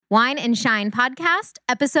Wine and Shine podcast,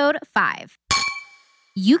 episode 5.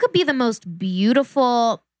 You could be the most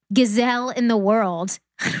beautiful gazelle in the world.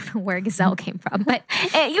 I don't know where gazelle came from, but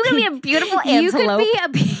you could be a beautiful antelope. You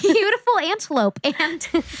could be a beautiful antelope. And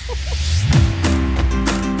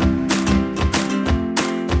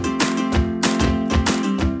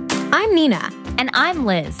I'm Nina. And I'm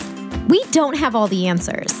Liz. We don't have all the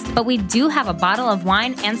answers, but we do have a bottle of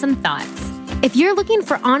wine and some thoughts. If you're looking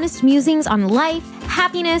for honest musings on life,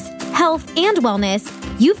 happiness, health, and wellness,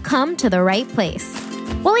 you've come to the right place.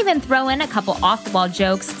 We'll even throw in a couple off-the-wall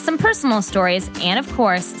jokes, some personal stories, and of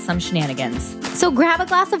course, some shenanigans. So grab a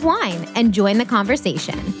glass of wine and join the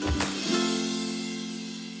conversation.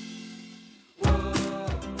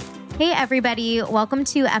 Hey everybody, welcome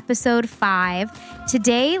to episode 5.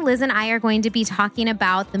 Today, Liz and I are going to be talking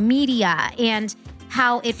about the media and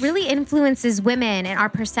how it really influences women and our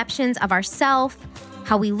perceptions of ourselves,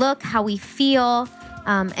 how we look, how we feel,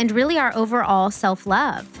 and really our overall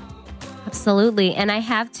self-love. Absolutely. And I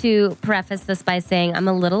have to preface this by saying I'm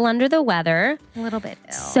a little under the weather. A little bit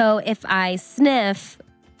ill. So if I sniff,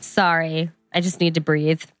 sorry, I just need to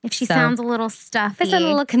breathe. If she sounds a little stuffy. If I sound a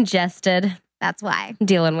little congested. That's why. I'm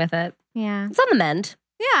dealing with it. Yeah. It's on the mend.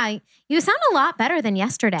 Yeah, you sound a lot better than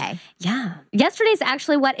yesterday. Yeah. Yesterday's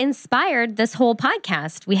actually what inspired this whole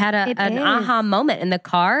podcast. We had an aha moment in the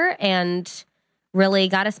car and really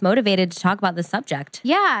got us motivated to talk about the subject.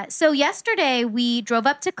 Yeah. So yesterday we drove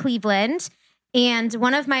up to Cleveland and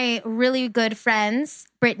one of my really good friends,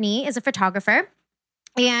 Brittany, is a photographer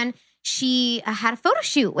and she had a photo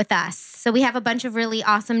shoot with us. So we have a bunch of really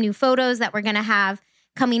awesome new photos that we're going to have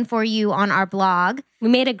coming for you on our blog. We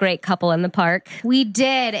made a great couple in the park. We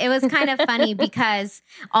did. It was kind of funny because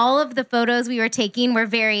all of the photos we were taking were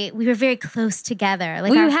very close together.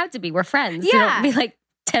 Like we have to be. We're friends. Yeah. You don't be like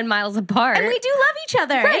 10 miles apart. And we do love each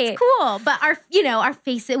other. Right. It's cool. But our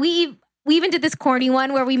faces, we even did this corny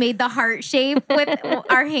one where we made the heart shape with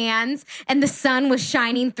our hands and the sun was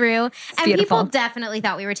shining through. And beautiful. People definitely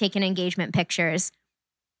thought we were taking engagement pictures.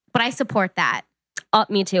 But I support that.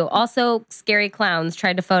 Me too. Also, scary clowns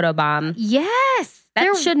tried to photobomb. Yes.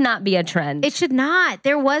 That should not be a trend. It should not.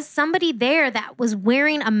 There was somebody there that was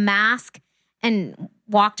wearing a mask and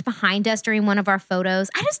walked behind us during one of our photos.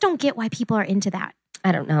 I just don't get why people are into that.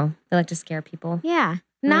 I don't know. They like to scare people. Yeah.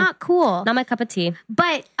 Not cool. Not my cup of tea.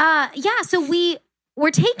 But so we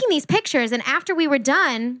were taking these pictures and after we were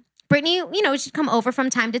done, Brittany, she'd come over from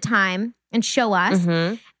time to time and show us.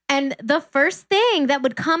 Mm-hmm. And the first thing that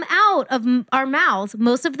would come out of our mouths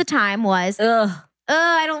most of the time was,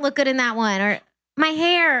 I don't look good in that one. Or my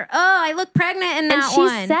hair, I look pregnant in that one.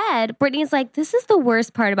 And she said, Brittany's like, this is the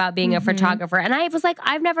worst part about being a photographer. And I was like,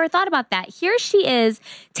 I've never thought about that. Here she is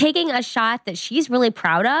taking a shot that she's really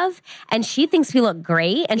proud of. And she thinks we look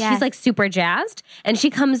great. And she's like super jazzed. And she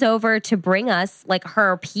comes over to bring us like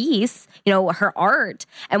her piece, her art.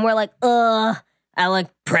 And we're like, I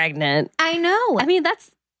look pregnant. I know.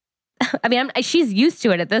 She's used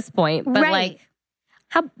to it at this point, but like,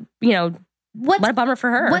 how, what a bummer for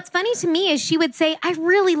her. What's funny to me is she would say, I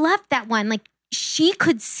really loved that one. Like, she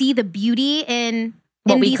could see the beauty in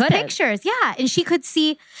these pictures. Yeah. And she could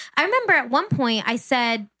see, I remember at one point I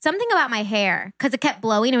said something about my hair because it kept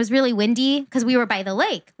blowing. It was really windy because we were by the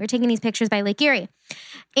lake. We were taking these pictures by Lake Erie.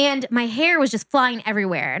 And my hair was just flying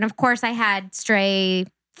everywhere. And of course I had stray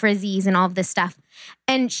frizzies and all of this stuff.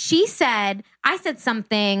 And I said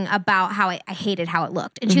something about how I hated how it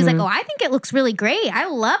looked. And she was like, I think it looks really great. I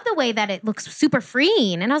love the way that it looks super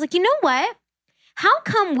freeing. And I was like, you know what? How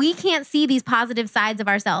come we can't see these positive sides of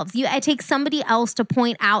ourselves? I take somebody else to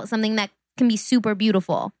point out something that can be super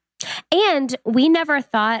beautiful. And we never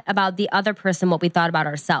thought about the other person what we thought about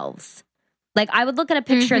ourselves. Like I would look at a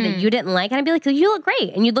picture that you didn't like and I'd be like, you look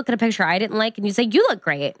great. And you'd look at a picture I didn't like and you'd say, you look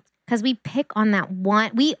great. Because we pick on that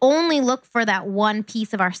one. We only look for that one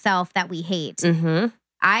piece of ourselves that we hate. Mm-hmm.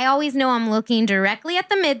 I always know I'm looking directly at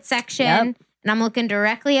the midsection and I'm looking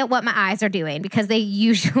directly at what my eyes are doing because they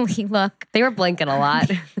usually look... They were blinking a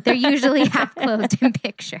lot. They're usually half closed in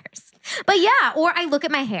pictures. But yeah, or I look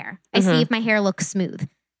at my hair. I see if my hair looks smooth.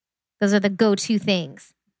 Those are the go-to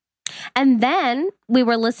things. And then we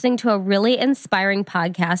were listening to a really inspiring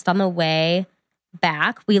podcast on the way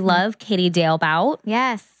back. We love Katie Dalebout.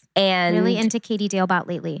 Yes. And really into Katie Dalebout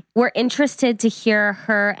lately. We're interested to hear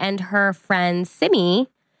her and her friend Simi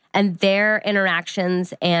and their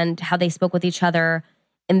interactions and how they spoke with each other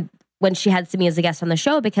and when she had Simi as a guest on the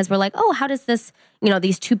show because we're like, how does this,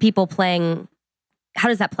 these two people playing, how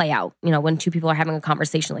does that play out, when two people are having a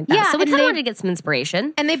conversation like that? Yeah, so we kind of wanted to get some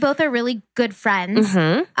inspiration. And they both are really good friends.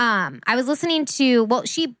 Mm-hmm. I was listening to,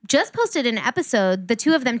 she just posted an episode, the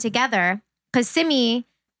two of them together, because Simi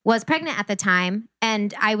was pregnant at the time.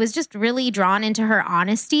 And I was just really drawn into her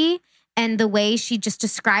honesty and the way she just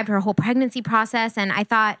described her whole pregnancy process. And I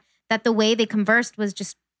thought that the way they conversed was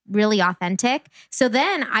just really authentic. So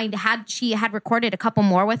then she had recorded a couple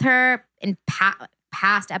more with her in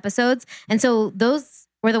past episodes. And so those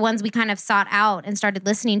were the ones we kind of sought out and started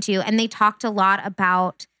listening to. And they talked a lot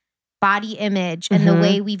about body image and the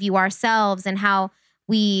way we view ourselves and how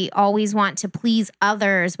we always want to please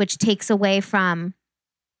others, which takes away from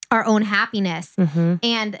our own happiness.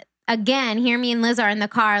 And again, here me and Liz are in the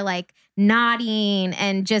car, like nodding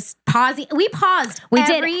and just pausing. We paused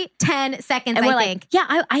every 10 seconds, and I think.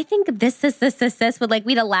 I think this would like,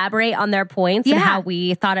 we'd elaborate on their points and how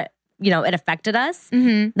we thought it, it affected us.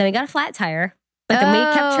 Then we got a flat tire. But then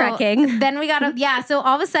we kept trekking. Then we got so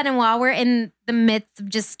all of a sudden, while we're in the midst of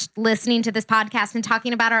just listening to this podcast and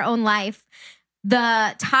talking about our own life,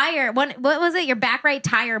 the tire, what was it? Your back right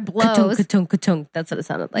tire blows. Ka-tunk, ka-tunk. That's what it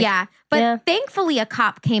sounded like. Yeah. But thankfully a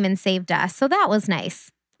cop came and saved us. So that was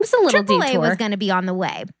nice. It was a little AAA detour. was going to be on the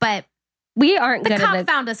way, but we aren't good. The cop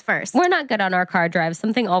found us first. We're not good on our car drives.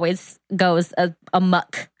 Something always goes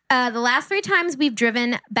amok. The last 3 times we've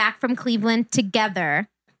driven back from Cleveland together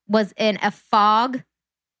was in a fog.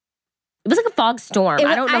 It was like a fog storm.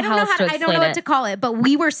 I don't know how else to explain it. I don't know what to call it, but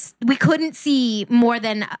we couldn't see more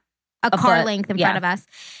than a car foot, length in front of us.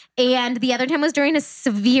 And the other time was during a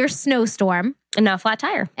severe snowstorm. And now a flat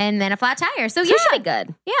tire. And then a flat tire. So it should be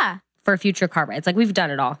good. Yeah. For future car rides. Like, we've done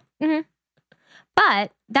it all.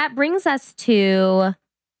 But that brings us to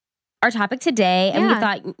our topic today. And we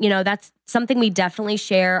thought, that's something we definitely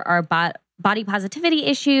share, our body positivity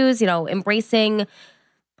issues, embracing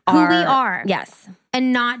who we are. Yes.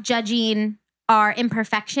 And not judging our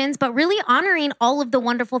imperfections, but really honoring all of the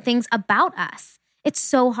wonderful things about us. It's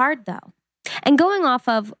so hard, though. And going off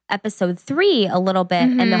of episode 3 a little bit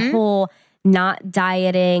and the whole not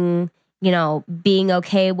dieting, being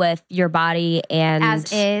okay with your body and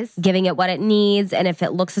as is, giving it what it needs. And if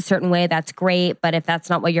it looks a certain way, that's great. But if that's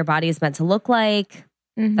not what your body is meant to look like,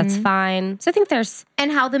 that's fine. So I think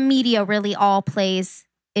and how the media really all plays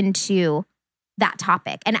into that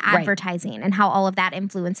topic and advertising and how all of that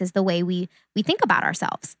influences the way we think about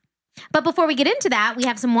ourselves. But before we get into that, we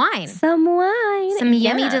have some wine. Some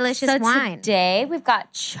yummy, delicious wine. Today we've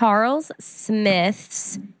got Charles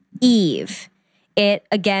Smith's Eve. It,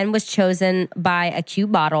 again, was chosen by a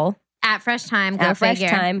cute bottle. At Fresh Thyme, go figure.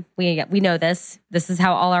 Fresh Thyme. We know this. This is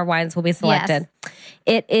how all our wines will be selected. Yes.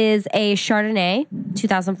 It is a Chardonnay,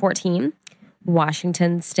 2014,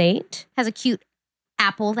 Washington State. Has a cute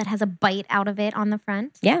apple that has a bite out of it on the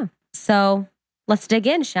front. Yeah. So let's dig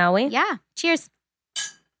in, shall we? Yeah. Cheers.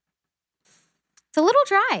 It's a little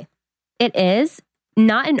dry. It is.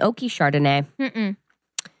 Not an oaky Chardonnay.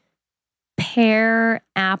 Pear,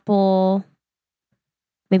 apple,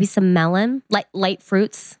 maybe some melon, light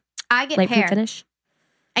fruits. I get light pear. Fruit finish.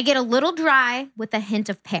 I get a little dry with a hint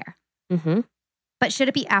of pear. But should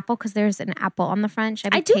it be apple? Because there's an apple on the front.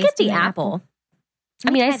 I do get the apple.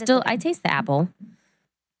 I mean, I taste the apple.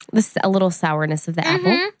 This a little sourness of the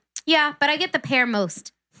apple. Yeah, but I get the pear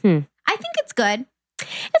most. I think it's good.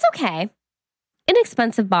 It's okay.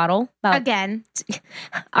 Inexpensive bottle. Again,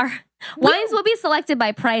 our wines will be selected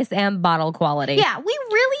by price and bottle quality. Yeah, we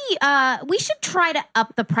really we should try to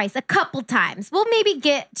up the price a couple times. We'll maybe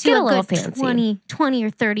get to a little good fancy. $20 or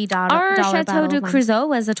 $30. Our Chateau de Cruzeau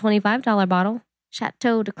was a $25 bottle.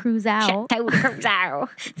 Chateau de Cruzeau. Chateau de Cruzeau.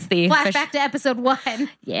 It's the flashback to episode 1.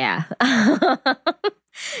 Yeah.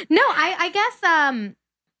 No, I guess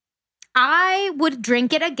I would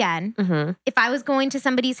drink it again. If I was going to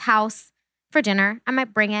somebody's house for dinner, I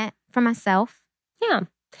might bring it for myself. Yeah.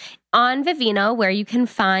 On Vivino, where you can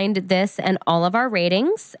find this and all of our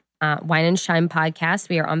ratings, Wine and Shine podcast,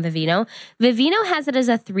 we are on Vivino. Vivino has it as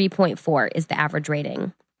a 3.4 is the average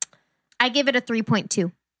rating. I give it a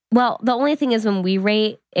 3.2. Well, the only thing is when we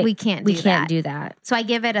rate, we can't do that. So I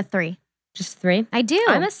give it a 3. Just 3? I do.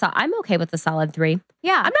 I'm okay with a solid 3.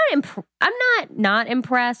 Yeah. I'm not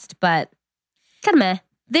impressed, but kind of meh.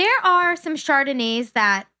 There are some Chardonnays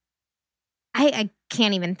that I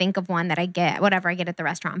can't even think of one that I get, whatever I get at the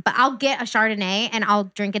restaurant. But I'll get a Chardonnay and I'll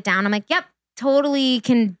drink it down. I'm like, yep, totally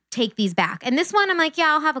can take these back. And this one, I'm like, yeah,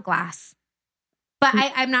 I'll have a glass. But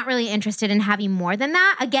I'm not really interested in having more than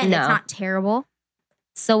that. Again, It's not terrible.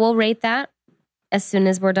 So we'll rate that as soon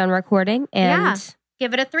as we're done recording. And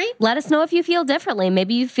give it a 3. Let us know if you feel differently.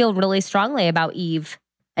 Maybe you feel really strongly about Eve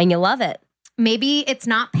and you love it. Maybe it's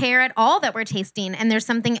not pear at all that we're tasting and there's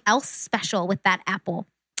something else special with that apple.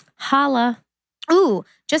 Holla. Ooh,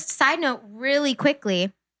 just side note really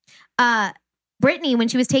quickly. Brittany, when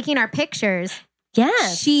she was taking our pictures,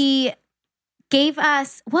 yes, she gave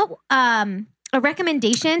us a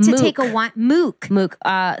recommendation to take a wine. Mook.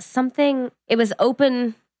 Something. It was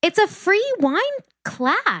open. It's a free wine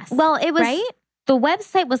class. Well, it was right. The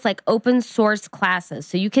website was like open source classes,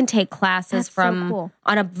 so you can take classes on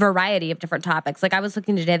a variety of different topics. Like I was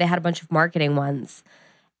looking today, they had a bunch of marketing ones,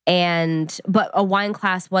 but a wine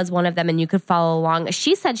class was one of them, and you could follow along.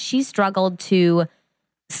 She said she struggled to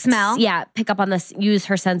smell. Pick up on this. Use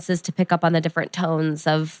her senses to pick up on the different tones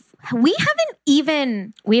of. We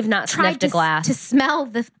have not sniffed a glass to smell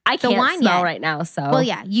the I can't wine smell yet. right now. So well,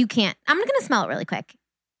 yeah, you can't. I'm gonna smell it really quick.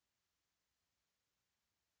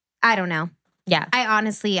 I don't know. Yeah.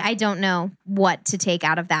 I don't know what to take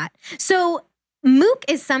out of that. So Mook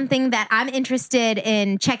is something that I'm interested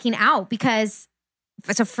in checking out because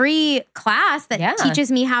it's a free class that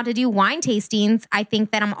teaches me how to do wine tastings. I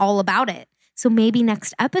think that I'm all about it. So maybe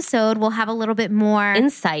next episode we'll have a little bit more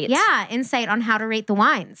insight. Yeah, insight on how to rate the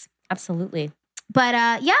wines. Absolutely.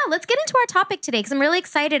 But let's get into our topic today because I'm really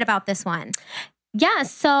excited about this one. Yeah,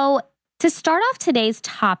 so to start off today's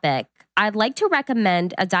topic, I'd like to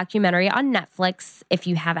recommend a documentary on Netflix, if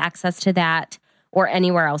you have access to that or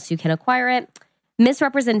anywhere else you can acquire it,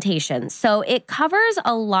 Misrepresentation. So it covers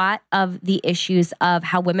a lot of the issues of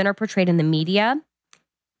how women are portrayed in the media,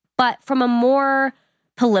 but from a more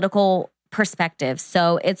political perspective.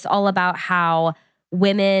 So it's all about how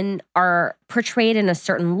women are portrayed in a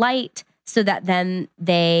certain light so that then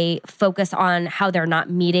they focus on how they're not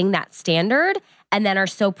meeting that standard and then are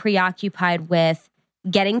so preoccupied with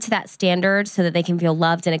getting to that standard so that they can feel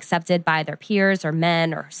loved and accepted by their peers or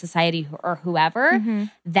men or society or whoever,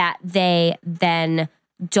 that they then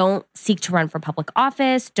don't seek to run for public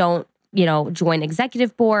office, don't, join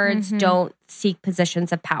executive boards, don't seek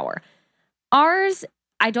positions of power. Ours,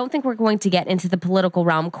 I don't think we're going to get into the political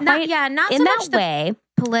realm quite not in so that much way.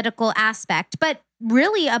 The political aspect, but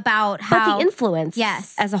really about how... But the influence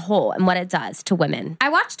as a whole and what it does to women. I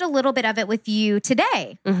watched a little bit of it with you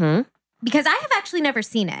today. Because I have actually never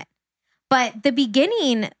seen it. But the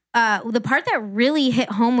beginning, the part that really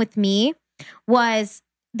hit home with me was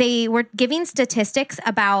they were giving statistics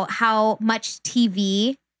about how much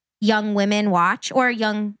TV young women watch or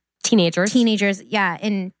young teenagers,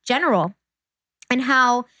 in general. And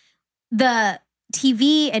how the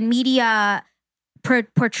TV and media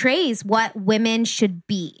portrays what women should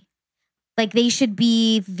be. Like they should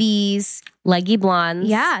be these leggy blondes.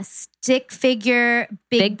 Yeah, stick figure,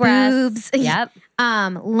 big boobs. Yep.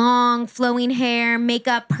 Long flowing hair,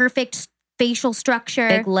 makeup, perfect facial structure.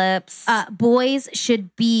 Big lips. Boys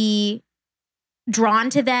should be drawn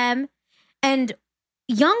to them. And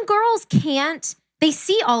young girls they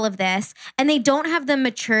see all of this and they don't have the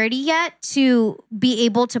maturity yet to be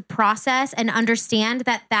able to process and understand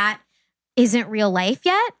that isn't real life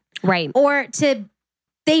yet. Right. Or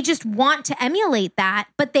they just want to emulate that,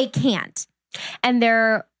 but they can't. And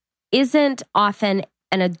there isn't often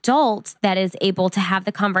an adult that is able to have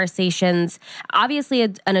the conversations. Obviously,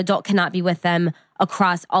 an adult cannot be with them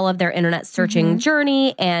across all of their internet searching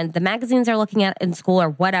journey and the magazines they're looking at in school or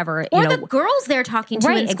whatever. Or the girls they're talking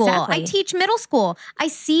to in school. Exactly. I teach middle school. I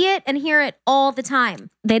see it and hear it all the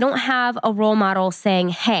time. They don't have a role model saying,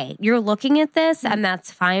 hey, you're looking at this and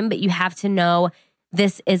that's fine, but you have to know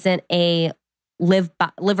this isn't a live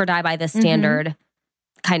or die by this standard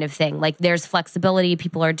kind of thing. Like there's flexibility.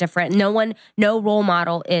 People are different. No role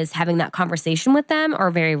model is having that conversation with them,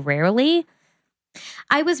 or very rarely.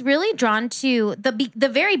 I was really drawn to the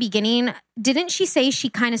very beginning. Didn't she say she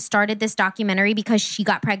kind of started this documentary because she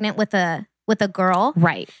got pregnant with a girl?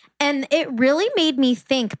 Right. And it really made me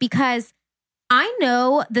think, because I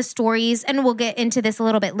know the stories, and we'll get into this a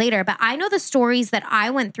little bit later, but I know the stories that I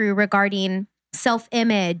went through regarding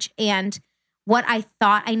self-image and what I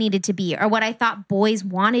thought I needed to be or what I thought boys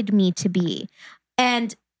wanted me to be.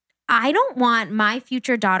 And I don't want my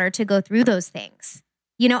future daughter to go through those things.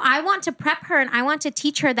 I want to prep her and I want to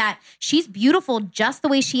teach her that she's beautiful just the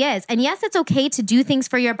way she is. And yes, it's okay to do things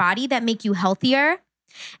for your body that make you healthier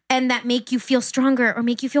and that make you feel stronger or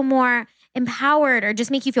make you feel more empowered or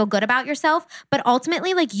just make you feel good about yourself. But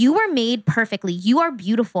ultimately, like, you are made perfectly. You are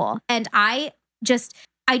beautiful. And I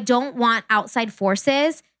don't want outside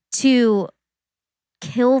forces to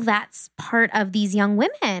kill that part of these young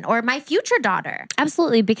women or my future daughter.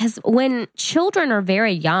 Absolutely. Because when children are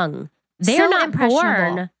very young, they are not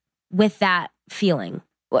born with that feeling.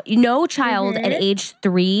 No child at age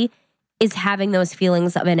 3 is having those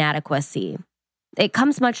feelings of inadequacy. It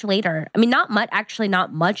comes much later. I mean, not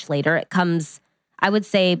much later. It comes, I would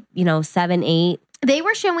say, 7, 8. They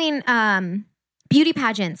were showing beauty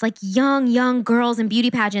pageants, like young girls in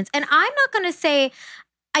beauty pageants. And I'm not going to say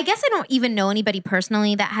I guess I don't even know anybody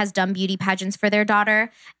personally that has done beauty pageants for their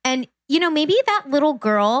daughter. And, maybe that little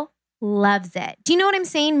girl loves it. Do you know what I'm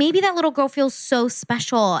saying? Maybe that little girl feels so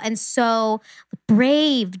special and so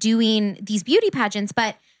brave doing these beauty pageants,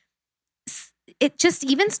 but it just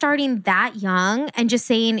even starting that young and just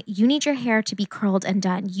saying, you need your hair to be curled and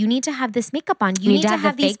done. You need to have this makeup on. You need to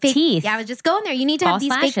have these fake teeth. Yeah, I was just going there. You need to have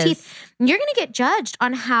these fake teeth. You're going to get judged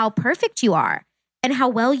on how perfect you are and how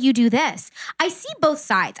well you do this. I see both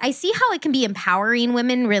sides. I see how it can be empowering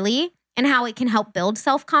women, really, and how it can help build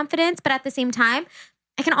self-confidence. But at the same time,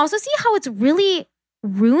 I can also see how it's really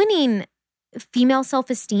ruining female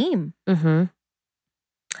self-esteem. Mm-hmm.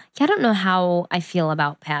 Yeah, I don't know how I feel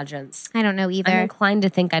about pageants. I don't know either. I'm inclined to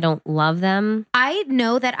think I don't love them. I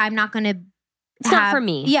know that I'm not going to It's not for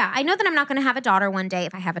me. Yeah, I know that I'm not going to have a daughter one day,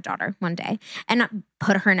 if I have a daughter one day, and not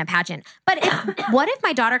put her in a pageant. But what if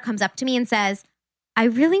my daughter comes up to me and says, I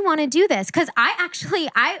really want to do this? Because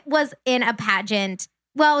I was in a pageant.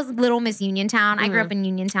 Well, it was Little Miss Uniontown. I grew up in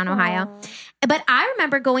Uniontown, Ohio. But I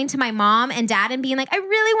remember going to my mom and dad and being like, I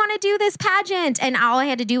really want to do this pageant. And all I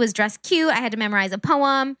had to do was dress cute. I had to memorize a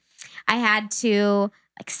poem. I had to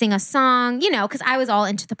sing a song, because I was all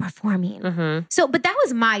into the performing. Mm-hmm. So, but that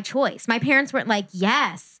was my choice. My parents weren't like,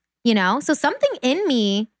 yes, So something in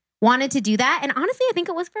me wanted to do that. And honestly, I think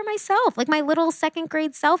it was for myself, like my little second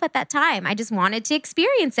grade self at that time. I just wanted to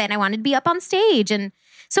experience it and I wanted to be up on stage. And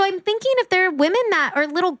so I'm thinking if there are women that are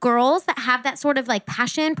little girls that have that sort of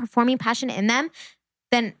passion, performing passion in them,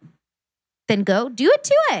 then go do it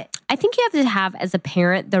to it. I think you have to have, as a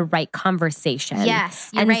parent, the right conversation.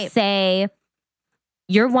 Yes, you're and right. Say,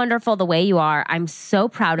 you're wonderful the way you are. I'm so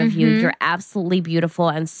proud of you. You're absolutely beautiful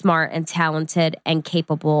and smart and talented and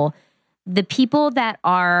capable. The people that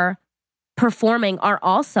are performing are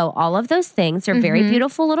also all of those things. They're very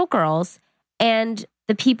beautiful little girls. And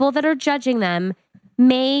the people that are judging them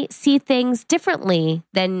may see things differently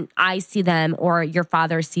than I see them, or your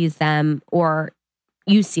father sees them, or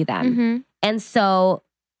you see them. And so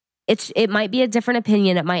it might be a different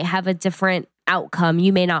opinion. It might have a different outcome.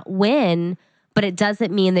 You may not win, but it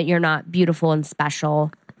doesn't mean that you're not beautiful and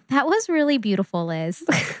special. That was really beautiful, Liz.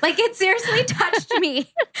 It seriously touched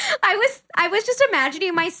me. I was just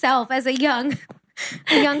imagining myself as a young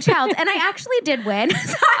child, and I actually did win.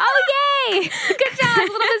 Oh, yay! Good job,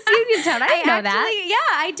 Little Miss Uniontown. I didn't know that.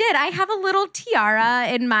 Yeah, I did. I have a little tiara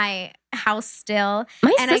in my house still.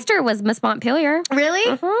 My sister was Miss Montpelier.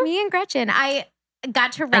 Really? Me and Gretchen. I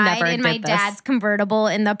got to ride in my dad's convertible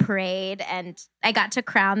in the parade, and I got to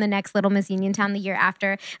crown the next Little Miss Uniontown the year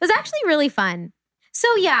after. It was actually really fun. So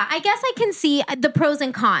yeah, I guess I can see the pros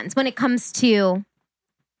and cons when it comes to,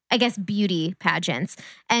 I guess, beauty pageants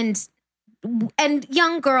and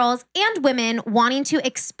young girls and women wanting to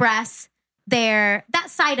express that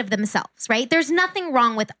side of themselves, right? There's nothing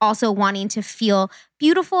wrong with also wanting to feel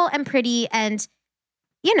beautiful and pretty and,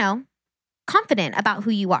 confident about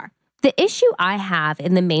who you are. The issue I have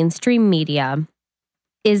in the mainstream media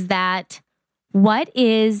is that what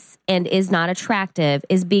is and is not attractive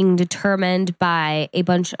is being determined by a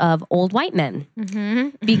bunch of old white men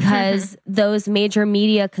because those major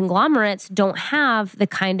media conglomerates don't have the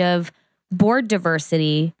kind of board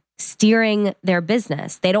diversity steering their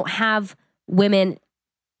business. They don't have women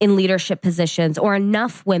in leadership positions or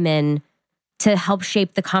enough women to help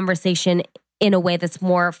shape the conversation in a way that's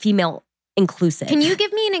more female inclusive. Can you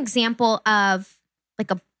give me an example of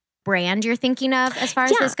a brand you're thinking of as far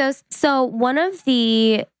as this goes? So one of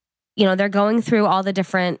the, they're going through all the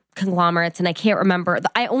different conglomerates, and I can't remember.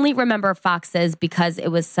 I only remember Fox's because it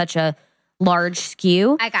was such a large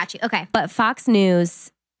skew. I got you. Okay. But Fox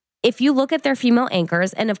News, if you look at their female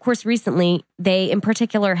anchors, and of course recently they in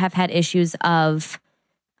particular have had issues of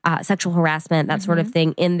sexual harassment, that sort of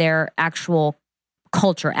thing in their actual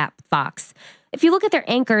culture at Fox. If you look at their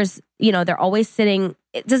anchors, they're always sitting,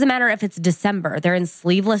 it doesn't matter if it's December, they're in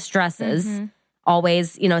sleeveless dresses,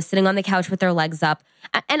 always, sitting on the couch with their legs up.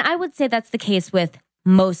 And I would say that's the case with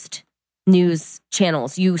most news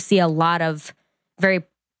channels. You see a lot of I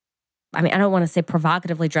don't want to say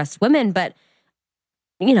provocatively dressed women, but,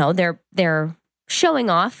 they're showing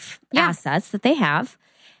off assets that they have.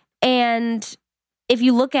 And if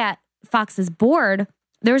you look at Fox's board,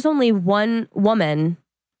 there's only one woman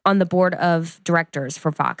on the board of directors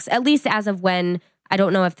for Fox, at least as of when, I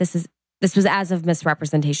don't know if this was as of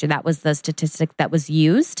misrepresentation. That was the statistic that was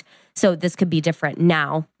used. So this could be different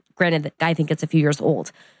now. Granted, I think it's a few years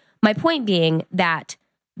old. My point being that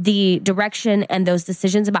the direction and those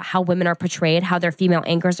decisions about how women are portrayed, how their female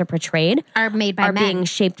anchors are portrayed, are made by men. Being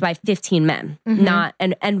shaped by 15 men, not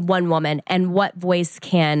and one woman. And what voice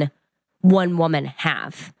can one woman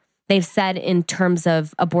have? they've said in terms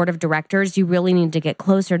of a board of directors, you really need to get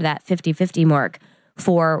closer to that 50-50 mark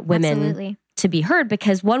for women to be heard,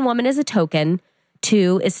 because 1 woman is a token,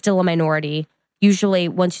 2 is still a minority. Usually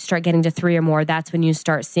once you start getting to 3 or more, that's when you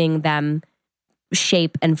start seeing them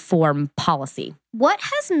shape and form policy. What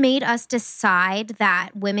has made us decide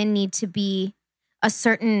that women need to be a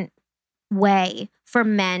certain way for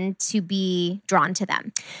men to be drawn to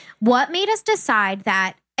them? What made us decide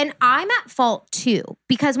that? And I'm at fault too,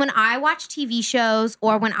 because when I watch TV shows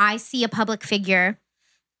or when I see a public figure,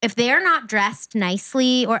 if they're not dressed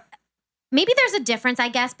nicely, or maybe there's a difference, I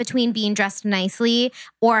guess, between being dressed nicely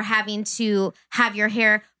or having to have your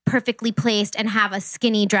hair perfectly placed and have a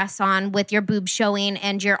skinny dress on with your boobs showing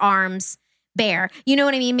and your arms bare. You know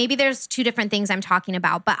what I mean? Maybe there's 2 different things I'm talking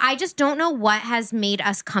about, but I just don't know what has made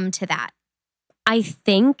us come to that. I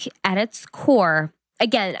think at its core,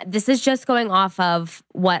 again, this is just going off of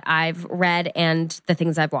what I've read and the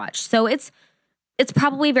things I've watched. So it's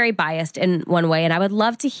probably very biased in one way, and I would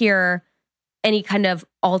love to hear any kind of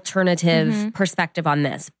alternative perspective on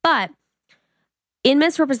this. But in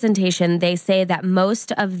misrepresentation, they say that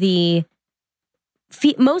most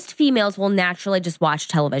females will naturally just watch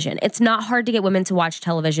television. It's not hard to get women to watch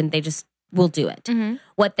television. They just will do it.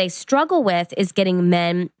 What they struggle with is getting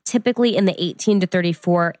men typically in the 18 to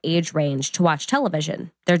 34 age range to watch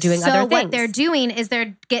television. They're doing other things. So what they're doing is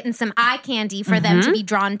they're getting some eye candy for them to be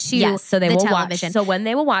drawn to so they the will television. Watch. So when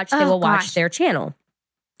they will watch, they will watch their channel.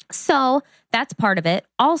 So that's part of it.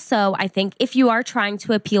 Also, I think if you are trying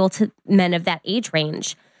to appeal to men of that age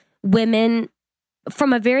range, women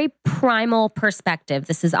from a very primal perspective,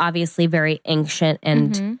 this is obviously very ancient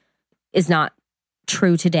and is not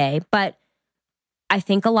true today, but I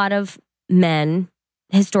think a lot of men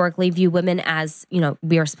historically view women as,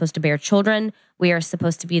 we are supposed to bear children. We are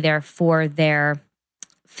supposed to be there for their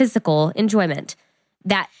physical enjoyment.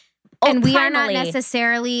 And we are not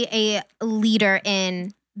necessarily a leader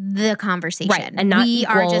in the conversation. Right. And not we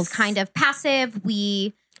equals. Are just kind of passive.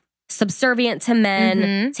 We subservient to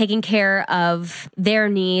men, taking care of their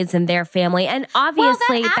needs and their family. And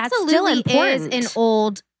obviously that's still important. Is an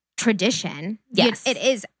old tradition. Yes. It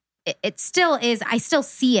is. It still is. I still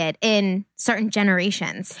see it in certain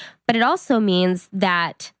generations. But it also means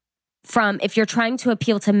that if you're trying to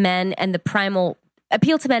appeal to men and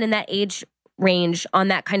appeal to men in that age range on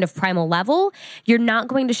that kind of primal level, you're not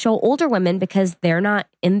going to show older women because they're not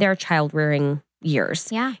in their child rearing years.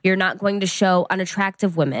 Yeah. You're not going to show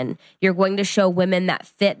unattractive women. You're going to show women that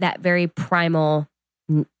fit that very primal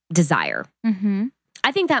desire.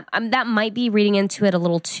 I think that might be reading into it a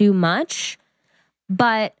little too much,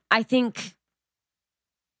 but I think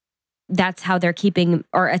that's how they're keeping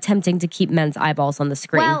or attempting to keep men's eyeballs on the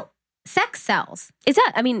screen. Well, sex sells.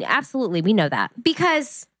 Absolutely. We know that.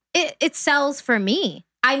 Because it sells for me.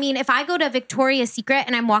 I mean, if I go to Victoria's Secret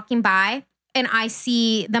and I'm walking by and I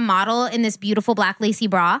see the model in this beautiful black lacy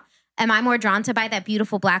bra, am I more drawn to buy that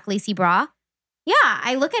beautiful black lacy bra? Yeah,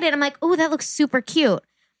 I look at it, I'm like, oh, that looks super cute.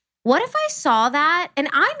 What if I saw that? And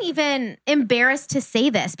I'm even embarrassed to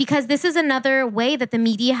say this because this is another way that the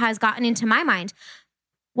media has gotten into my mind.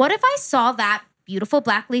 What if I saw that beautiful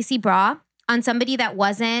black lacy bra on somebody that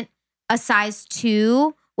wasn't a size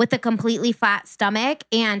 2 with a completely flat stomach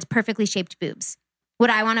and perfectly shaped boobs?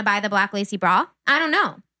 Would I want to buy the black lacy bra? I don't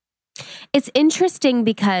know. It's interesting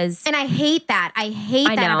because... And I hate that. I hate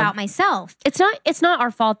that about myself. It's not our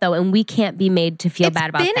fault, though, and we can't be made to feel bad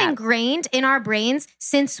about that. It's been ingrained in our brains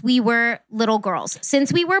since we were little girls,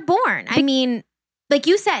 since we were born. I mean, like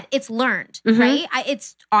you said, it's learned, right?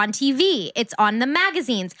 It's on TV. It's on the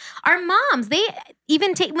magazines. Our moms, they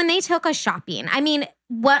even when they took us shopping. I mean,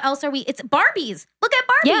 what else are we? It's Barbies. Look at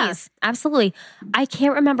Barbies. Yeah, absolutely. I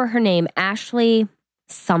can't remember her name. Ashley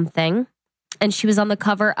something. And she was on the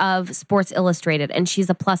cover of Sports Illustrated, and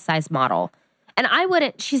she's a plus size model. And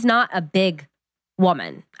she's not a big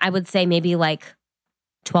woman. I would say maybe like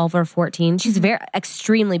 12 or 14. She's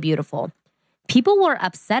extremely beautiful. People were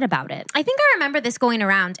upset about it. I think I remember this going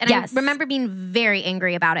around, and I remember being very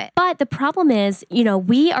angry about it. But the problem is,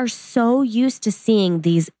 we are so used to seeing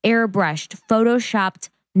these airbrushed, photoshopped,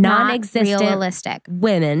 non-existent realistic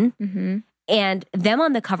women and them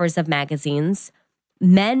on the covers of magazines.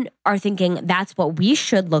 Men are thinking that's what we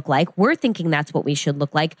should look like. We're thinking that's what we should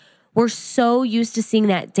look like. We're so used to seeing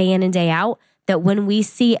that day in and day out that when we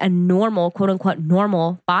see a normal, quote unquote,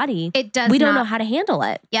 normal body, we don't know how to handle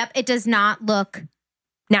it. Yep. It does not look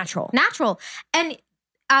natural. And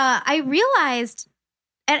I realized,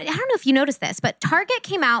 and I don't know if you noticed this, but Target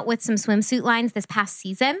came out with some swimsuit lines this past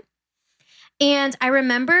season. And I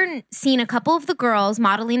remember seeing a couple of the girls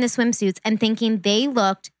modeling the swimsuits and thinking they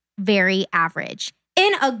looked very average.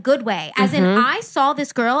 in a good way. As in, I saw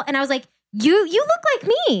this girl and I was like, you look like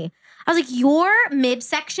me. I was like, your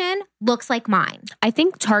midsection looks like mine. I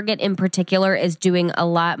think Target in particular is doing a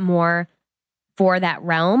lot more for that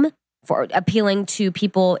realm, for appealing to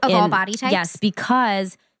people of all body types. Yes,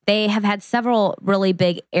 because they have had several really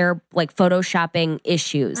big photoshopping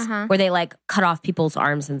issues where they like cut off people's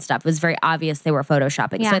arms and stuff. It was very obvious they were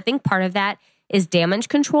photoshopping. Yeah. So I think part of that is damage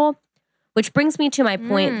control, which brings me to my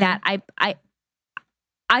point that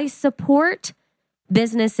I support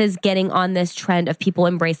businesses getting on this trend of people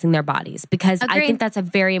embracing their bodies because I think that's a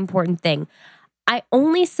very important thing. I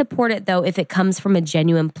only support it though if it comes from a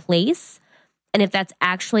genuine place and if that's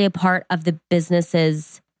actually a part of the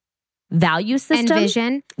business's value system. And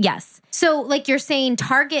vision. Yes. So like you're saying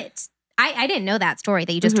Target, I didn't know that story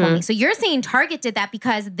that you just told me. So you're saying Target did that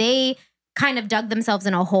because they kind of dug themselves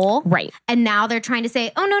in a hole. Right. And now they're trying to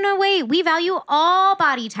say, oh, no, wait, we value all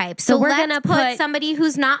body types. So we're going to put somebody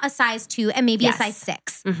who's not a size 2 and maybe a size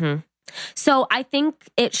 6. So I think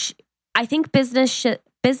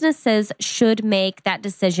businesses should make that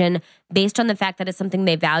decision based on the fact that it's something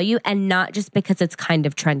they value and not just because it's kind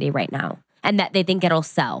of trendy right now and that they think it'll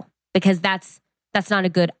sell, because that's not a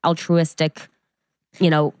good altruistic,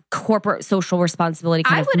 corporate social responsibility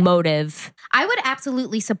kind of motive. I would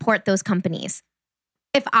absolutely support those companies.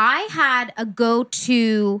 If I had a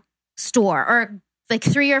go-to store or like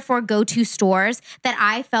 3 or 4 go-to stores that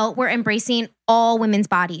I felt were embracing all women's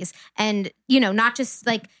bodies and, not just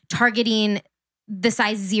like targeting the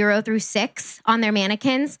size 0 through 6 on their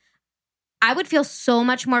mannequins, I would feel so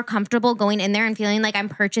much more comfortable going in there and feeling like I'm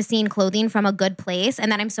purchasing clothing from a good place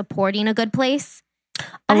and that I'm supporting a good place.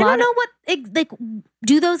 I don't know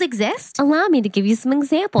do those exist? Allow me to give you some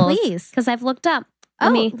examples. Please. Because I've looked up.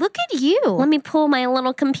 Look at you. Let me pull my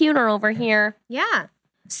little computer over here. Yeah.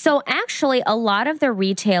 So actually, a lot of the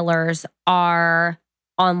retailers are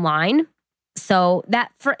online. So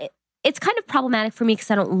it's kind of problematic for me because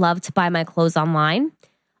I don't love to buy my clothes online.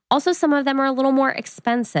 Also, some of them are a little more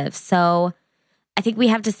expensive. So I think we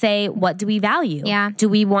have to say, what do we value? Yeah. Do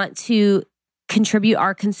we want to contribute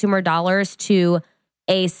our consumer dollars to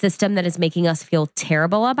a system that is making us feel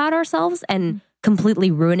terrible about ourselves and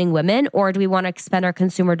completely ruining women? Or do we want to spend our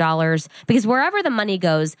consumer dollars? Because wherever the money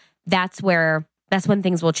goes, that's when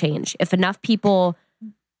things will change. If enough people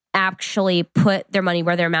actually put their money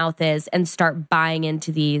where their mouth is and start buying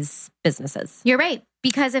into these businesses. You're right.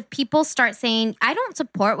 Because if people start saying, I don't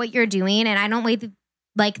support what you're doing and I don't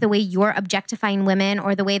like the way you're objectifying women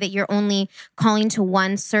or the way that you're only calling to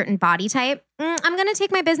one certain body type, I'm going to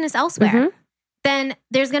take my business elsewhere. Then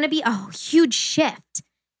there's going to be a huge shift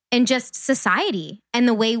in just society and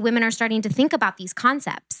the way women are starting to think about these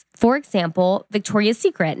concepts. For example, Victoria's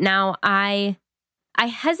Secret. Now, I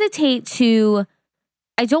hesitate to...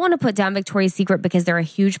 I don't want to put down Victoria's Secret because they're a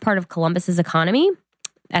huge part of Columbus's economy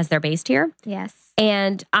as they're based here. Yes.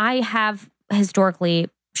 And I have historically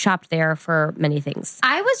shopped there for many things.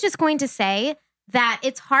 I was just going to say that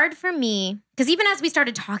it's hard for me, because even as we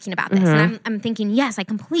started talking about this, and I'm thinking, yes, I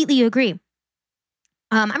completely agree.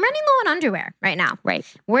 I'm running low on underwear right now. Right.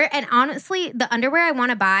 And honestly, the underwear I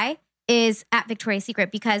want to buy is at Victoria's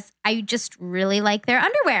Secret because I just really like their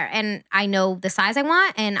underwear. And I know the size I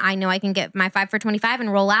want, and I know I can get my 5 for $25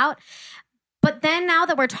 and roll out. But then now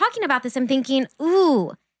that we're talking about this, I'm thinking,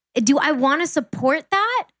 ooh, do I want to support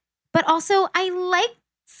that? But also, I like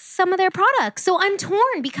some of their products. So I'm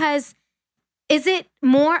torn because is it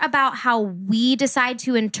more about how we decide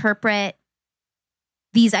to interpret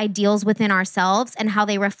these ideals within ourselves and how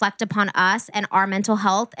they reflect upon us and our mental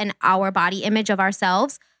health and our body image of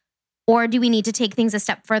ourselves? Or do we need to take things a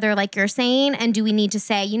step further, like you're saying? And do we need to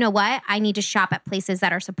say, you know what? I need to shop at places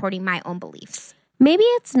that are supporting my own beliefs. Maybe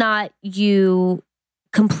it's not you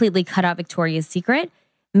completely cut out Victoria's Secret.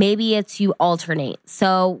 Maybe it's you alternate.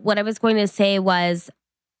 So what I was going to say was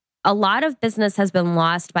a lot of business has been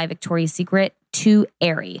lost by Victoria's Secret to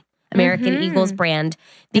Aerie, American Eagle's brand,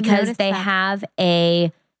 because they have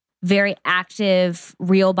a very active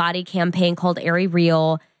real body campaign called Aerie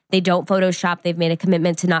Real. They don't Photoshop. They've made a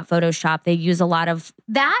commitment to not Photoshop. They use a lot of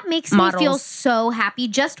That makes models. me feel so happy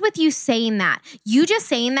just with you saying that. You just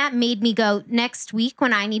saying that made me go, next week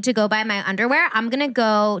when I need to go buy my underwear, I'm going to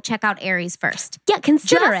go check out Aerie's first. Yeah,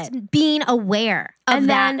 consider just it. Being aware of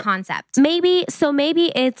that concept. Maybe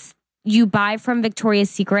it's you buy from Victoria's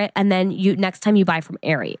Secret and then next time you buy from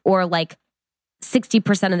Aerie, or like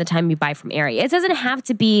 60% of the time you buy from Aerie. It doesn't have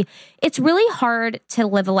to be, it's really hard to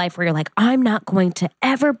live a life where you're like, I'm not going to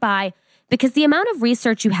ever buy, because the amount of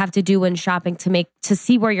research you have to do when shopping to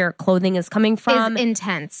see where your clothing is coming from is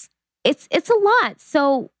intense. It's a lot.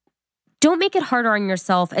 So don't make it harder on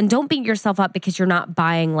yourself and don't beat yourself up because you're not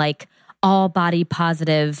buying like all body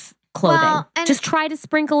positive clothing. Well, just try to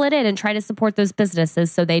sprinkle it in and try to support those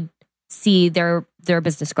businesses so they see their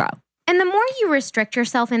business grow. And the more you restrict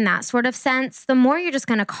yourself in that sort of sense, the more you're just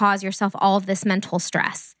going to cause yourself all of this mental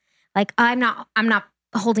stress. Like, I'm not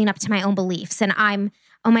holding up to my own beliefs, and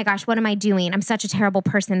oh my gosh, what am I doing? I'm such a terrible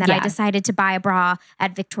person that I decided to buy a bra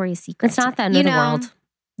at Victoria's Secret. It's not the end of the world.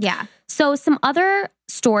 Yeah. So some other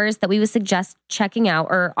stores that we would suggest checking out,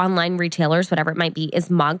 or online retailers, whatever it might be, is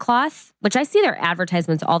ModCloth, which I see their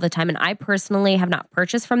advertisements all the time. And I personally have not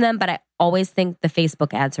purchased from them, but I always think the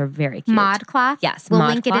Facebook ads are very cute. ModCloth? Yes. We'll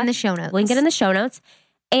link it in the show notes. Link it in the show notes.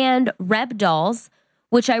 And Rebdolls,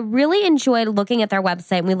 which I really enjoyed looking at their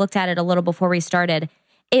website. And we looked at it a little before we started.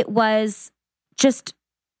 It wasn't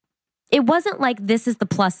like this is the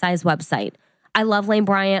plus size website. I love Lane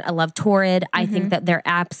Bryant. I love Torrid. I think that there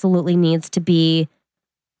absolutely needs to be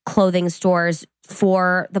clothing stores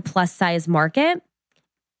for the plus size market.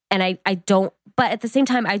 And I don't, but at the same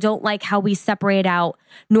time, I don't like how we separate out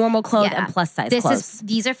normal clothes and plus size clothes.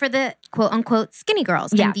 These are for the quote unquote skinny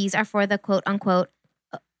girls. And these are for the quote unquote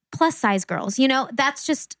plus size girls. You know, that's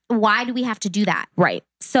just, why do we have to do that? Right.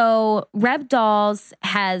 So Rebdolls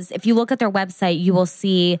has, if you look at their website, you will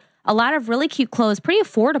see a lot of really cute clothes, pretty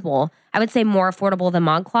affordable. I would say more affordable than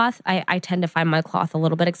ModCloth. I tend to find ModCloth a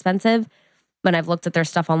little bit expensive when I've looked at their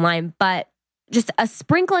stuff online, but just a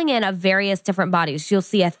sprinkling in of various different bodies. You'll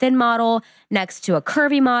see a thin model next to a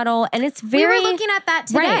curvy model, and it's very... We were looking at that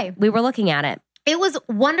today. Right, we were looking at it. It was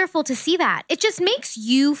wonderful to see that. It just makes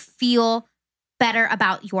you feel better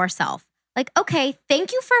about yourself. Like, okay,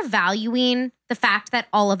 thank you for valuing the fact that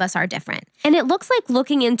all of us are different. And it looks like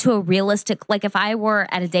looking into a realistic, like if I were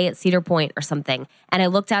at a day at Cedar Point or something and I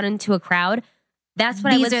looked out into a crowd, that's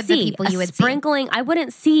what I would see. These are the people you would sprinkling. I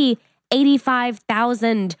wouldn't see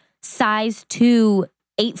 85,000 size 2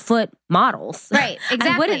 8-foot models. Right, exactly.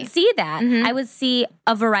 I wouldn't see that. I would see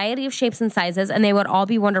a variety of shapes and sizes, and they would all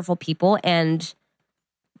be wonderful people. And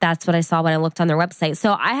that's what I saw when I looked on their website.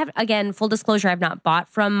 So I have, again, full disclosure, I've not bought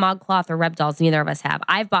from ModCloth or Rebdolls. Neither of us have.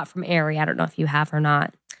 I've bought from Aerie. I don't know if you have or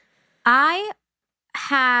not. I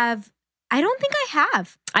don't think I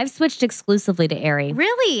have. I've switched exclusively to Aerie.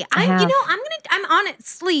 Really? I'm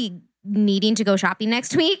honestly needing to go shopping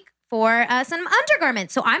next week for some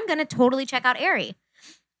undergarments. So I'm going to totally check out Aerie.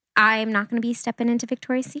 I'm not going to be stepping into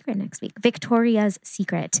Victoria's Secret next week. Victoria's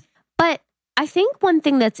Secret. But I think one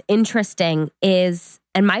thing that's interesting is,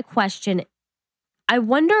 and my question, I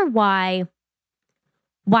wonder why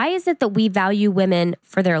is it that we value women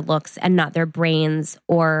for their looks and not their brains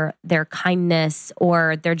or their kindness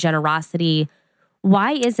or their generosity?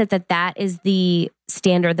 Why is it that is the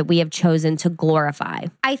standard that we have chosen to glorify?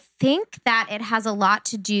 I think that it has a lot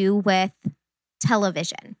to do with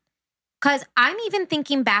television. Because I'm even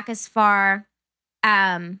thinking back as far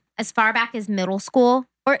back as middle school,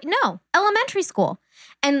 or no, elementary school,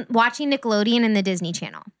 and watching Nickelodeon and the Disney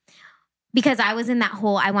Channel. Because I was in that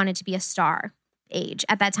whole I wanted to be a star age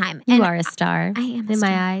at that time. You are a star. I am in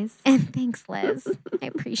my eyes. And thanks, Liz. I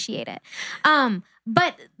appreciate it.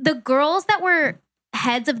 But the girls that were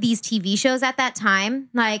heads of these TV shows at that time,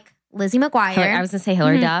 like Lizzie McGuire. I was going to say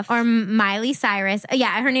Hilary Duff. Or Miley Cyrus.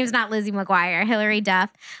 Yeah, her name's not Lizzie McGuire. Hilary Duff.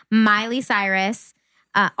 Miley Cyrus.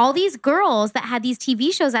 All these girls that had these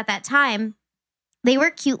TV shows at that time, they were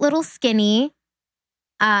cute little skinny,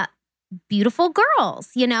 beautiful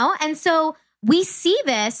girls, you know? And so we see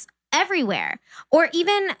this everywhere. Or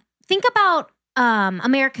even think about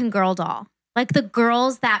American Girl doll. Like the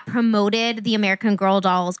girls that promoted the American Girl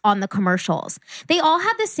dolls on the commercials. They all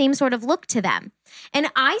had the same sort of look to them. And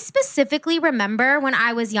I specifically remember when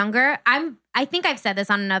I was younger, I think I've said this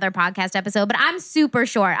on another podcast episode, but I'm super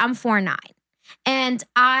short. I'm 4'9". And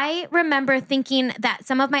I remember thinking that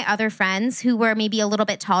some of my other friends who were maybe a little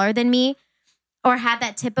bit taller than me or had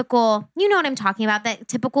that typical, you know what I'm talking about, that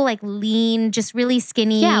typical like lean, just really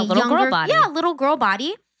skinny, little girl body. Yeah, little girl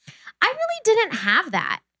body. I really didn't have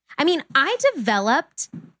that. I mean, I developed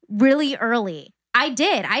really early. I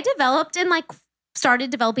did. I developed and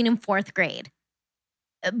started developing in 4th grade.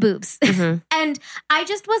 Boobs. And I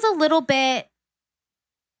just was a little bit,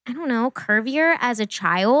 I don't know, curvier as a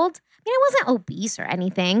child. I mean, I wasn't obese or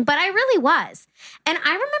anything, but I really was. And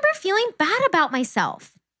I remember feeling bad about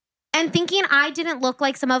myself and thinking I didn't look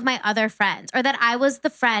like some of my other friends, or that I was the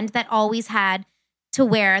friend that always had to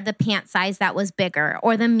wear the pant size that was bigger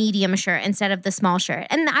or the medium shirt instead of the small shirt.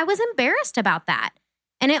 And I was embarrassed about that.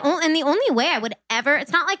 And the only way I would ever,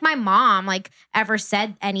 it's not like my mom ever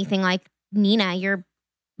said anything like, Nina, you're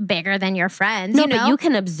bigger than your friends. No, you know? But you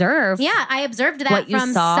can observe. Yeah, I observed that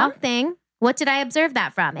from something. What did I observe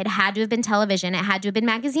that from? It had to have been television. It had to have been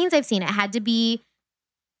magazines I've seen. It had to be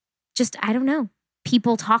just, I don't know,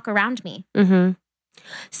 people talk around me. Mm-hmm.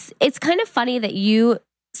 It's kind of funny that you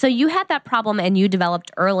had that problem and you developed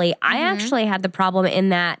early. I actually had the problem in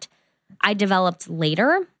that I developed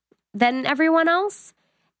later than everyone else.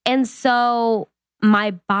 And so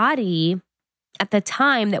my body at the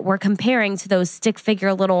time that we're comparing to those stick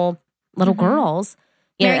figure little girls.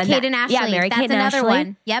 Mary-Kate and Ashley. Yeah, Mary-Kate and Ashley. Another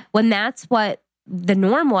one. Yep. When that's what the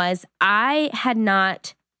norm was, I had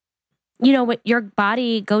not, what your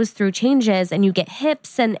body goes through changes and you get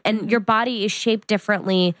hips and your body is shaped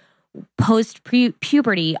differently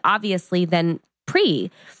post-puberty, obviously, than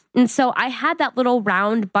pre. And so I had that little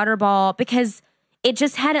round butterball because it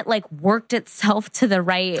just hadn't worked itself to the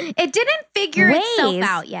right It didn't figure itself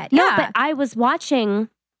out yet. No, but I was watching,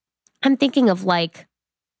 I'm thinking of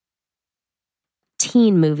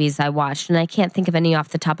teen movies I watched, and I can't think of any off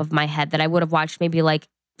the top of my head that I would have watched maybe 7th,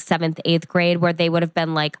 8th grade, where they would have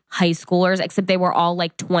been high schoolers, except they were all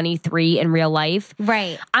 23 in real life.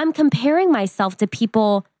 Right. I'm comparing myself to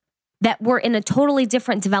people that were in a totally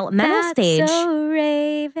different developmental stage. So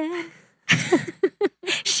Raven.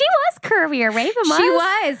 She was curvier. Raven was. She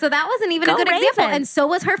was. So that wasn't even a good Raven. example. And so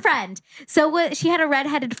was her friend. She had a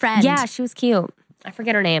redheaded friend. Yeah, she was cute. I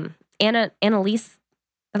forget her name. Annalise.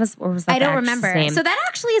 I don't remember. Name? So that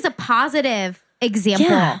actually is a positive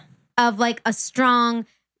example of a strong,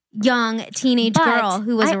 young teenage girl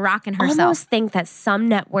who was rocking herself. I almost think that some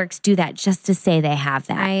networks do that just to say they have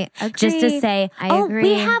that. I agree. Just to say,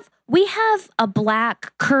 agree. we have a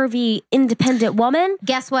black, curvy, independent woman.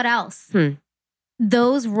 Guess what else?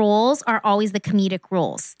 Those roles are always the comedic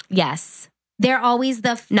roles. Yes. They're always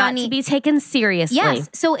the funny. Not to be taken seriously.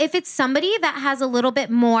 Yes. So if it's somebody that has a little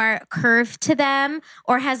bit more curve to them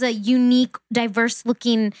or has a unique, diverse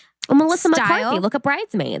looking Melissa style, McCarthy, look at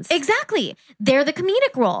Bridesmaids. Exactly. They're the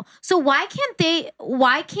comedic role. So why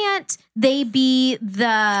can't they be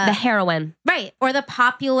the heroine? Right. Or the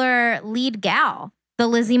popular lead gal, the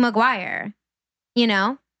Lizzie McGuire,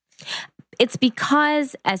 It's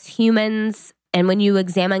because as humans, and when you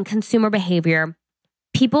examine consumer behavior,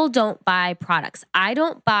 people don't buy products. I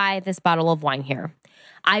don't buy this bottle of wine here.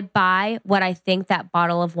 I buy what I think that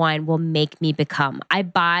bottle of wine will make me become. I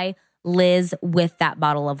buy Liz with that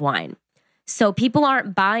bottle of wine. So people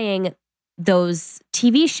aren't buying those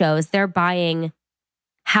TV shows. They're buying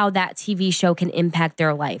how that TV show can impact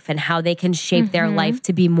their life and how they can shape their life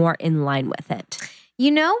to be more in line with it.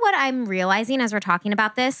 You know what I'm realizing as we're talking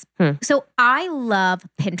about this? So I love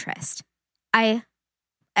Pinterest. I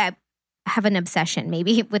have an obsession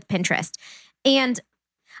maybe with Pinterest. And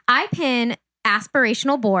I pin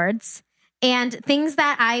aspirational boards and things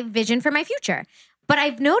that I vision for my future. But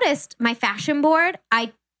I've noticed my fashion board,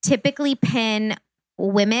 I typically pin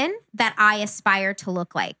women that I aspire to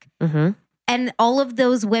look like. And all of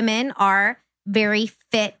those women are very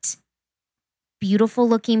fit, beautiful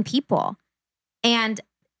looking people. And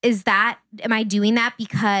am I doing that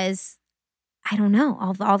because, I don't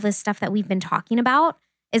know, all this stuff that we've been talking about?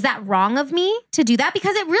 Is that wrong of me to do that?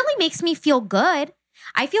 Because it really makes me feel good.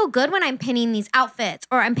 I feel good when I'm pinning these outfits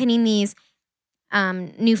or I'm pinning these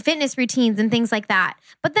new fitness routines and things like that.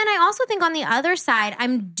 But then I also think on the other side,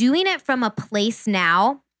 I'm doing it from a place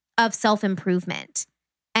now of self-improvement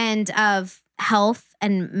and of health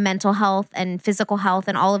and mental health and physical health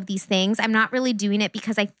and all of these things. I'm not really doing it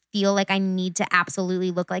because I feel like I need to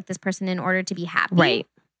absolutely look like this person in order to be happy. Right.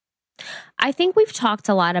 I think we've talked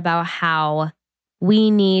a lot about how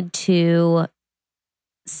we need to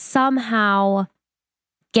somehow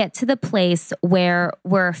get to the place where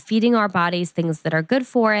we're feeding our bodies things that are good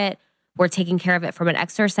for it. We're taking care of it from an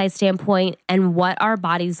exercise standpoint. And what our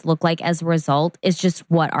bodies look like as a result is just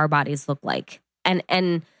what our bodies look like.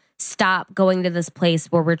 And stop going to this place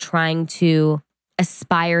where we're trying to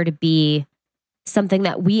aspire to be something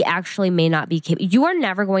that we actually may not be capable. You are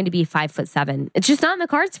never going to be 5'7". It's just not in the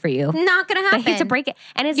cards for you. Not going to happen. I hate to break it.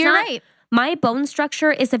 And You're right. My bone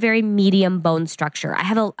structure is a very medium bone structure. I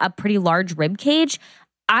have a pretty large rib cage.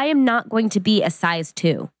 I am not going to be a size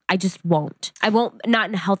 2. I just won't. I won't, not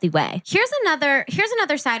in a healthy way. Here's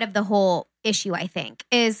another side of the whole issue, I think,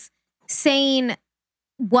 is saying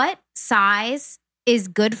what size is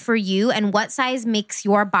good for you and what size makes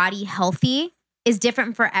your body healthy is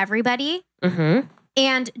different for everybody.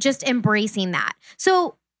 And just embracing that.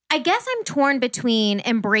 So I guess I'm torn between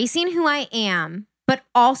embracing who I am, but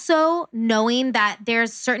also knowing that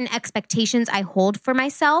there's certain expectations I hold for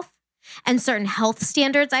myself and certain health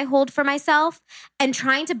standards I hold for myself, and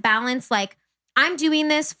trying to balance, like, I'm doing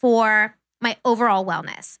this for my overall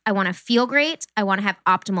wellness. I want to feel great. I want to have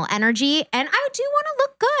optimal energy. And I do want to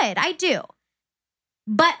look good. I do.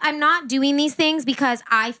 But I'm not doing these things because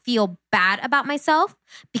I feel bad about myself,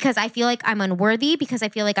 because I feel like I'm unworthy, because I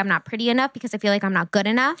feel like I'm not pretty enough, because I feel like I'm not good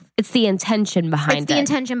enough. It's the intention behind it. It's the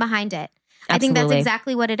intention behind it. Absolutely. I think that's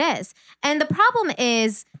exactly what it is. And the problem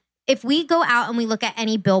is, if we go out and we look at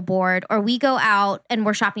any billboard, or we go out and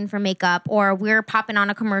we're shopping for makeup, or we're popping on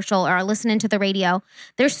a commercial or listening to the radio,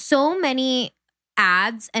 there's so many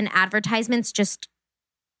ads and advertisements just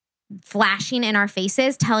flashing in our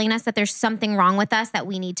faces, telling us that there's something wrong with us that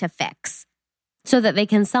we need to fix. So that they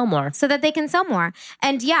can sell more.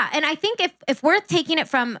 And yeah, and I think if we're taking it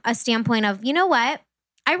from a standpoint of, you know what,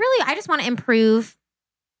 I just want to improve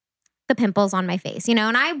the pimples on my face, and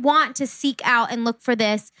I want to seek out and look for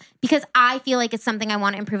this because I feel like it's something I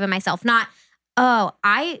want to improve in myself. Not, oh,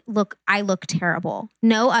 I look terrible.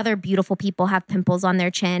 No other beautiful people have pimples on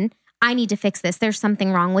their chin. I need to fix this. There's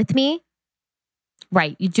something wrong with me.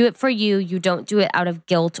 Right. You do it for you. You don't do it out of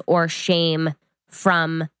guilt or shame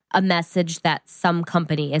from a message that some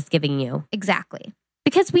company is giving you. Exactly.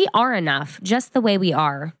 Because we are enough just the way we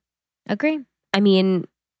are. Agree. I mean,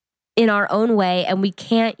 in our own way, and we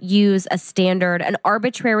can't use an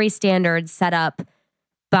arbitrary standard set up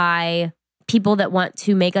by people that want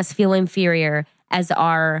to make us feel inferior as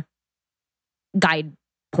our guide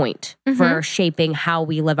point for shaping how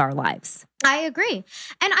we live our lives. I agree.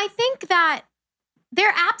 And I think that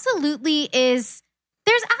there's absolutely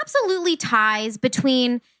ties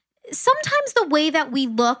between sometimes the way that we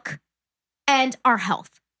look and our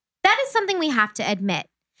health. That is something we have to admit.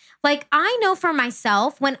 Like, I know for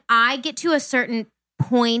myself, when I get to a certain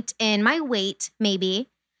point in my weight, maybe,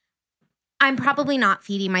 I'm probably not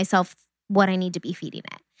feeding myself what I need to be feeding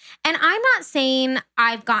it. And I'm not saying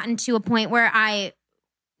I've gotten to a point where I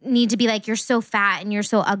need to be like, you're so fat and you're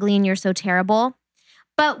so ugly and you're so terrible.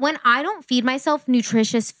 But when I don't feed myself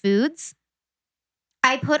nutritious foods,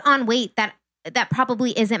 I put on weight that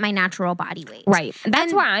probably isn't my natural body weight. Right. And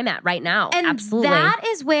that's where I'm at right now. And absolutely. That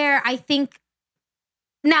is where I think,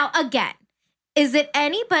 now again, is it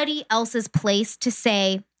anybody else's place to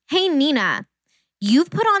say, hey, Nina,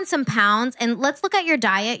 you've put on some pounds and let's look at your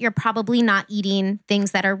diet. You're probably not eating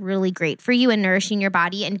things that are really great for you and nourishing your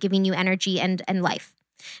body and giving you energy and life.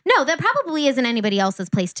 No, that probably isn't anybody else's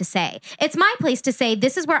place to say. It's my place to say,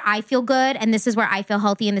 this is where I feel good and this is where I feel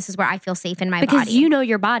healthy and this is where I feel safe in my body. Because you know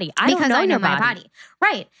your body. I know my body.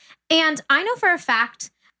 Right. And I know for a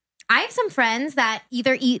fact, I have some friends that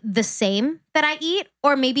either eat the same that I eat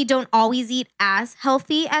or maybe don't always eat as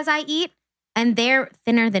healthy as I eat, and they're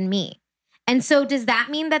thinner than me. And so does that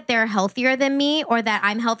mean that they're healthier than me or that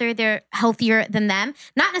I'm healthier, they're healthier than them?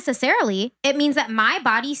 Not necessarily. It means that my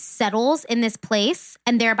body settles in this place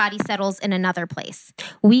and their body settles in another place.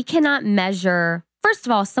 We cannot measure, first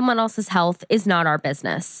of all, someone else's health is not our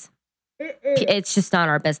business. It's just not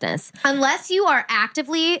our business. Unless,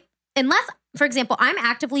 for example, I'm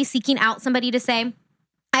actively seeking out somebody to say,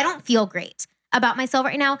 I don't feel great about myself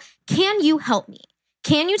right now. Can you help me?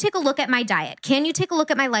 Can you take a look at my diet? Can you take a look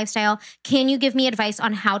at my lifestyle? Can you give me advice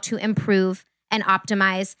on how to improve and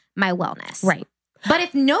optimize my wellness? Right. But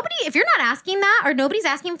if you're not asking that or nobody's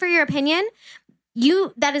asking for your opinion,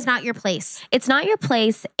 that is not your place. It's not your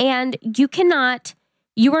place. And you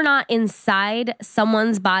are not inside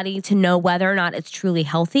someone's body to know whether or not it's truly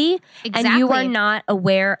healthy. Exactly. And you are not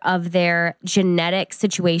aware of their genetic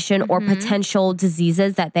situation or potential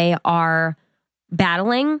diseases that they are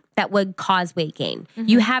battling that would cause weight gain.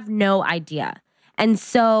 You have no idea. And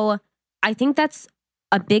so I think that's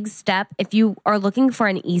a big step. If you are looking for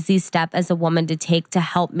an easy step as a woman to take to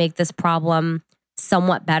help make this problem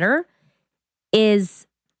somewhat better, is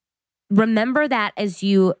remember that as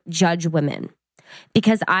you judge women.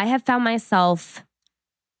 Because I have found myself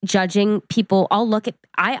judging people.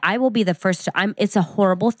 I will be the first it's a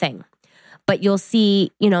horrible thing. But you'll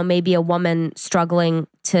see, maybe a woman struggling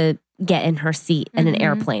to get in her seat in an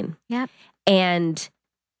airplane. Yep. And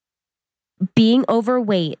being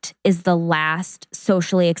overweight is the last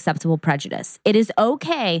socially acceptable prejudice. It is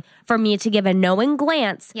okay for me to give a knowing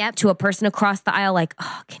glance to a person across the aisle like,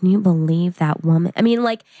 oh, can you believe that woman? I mean,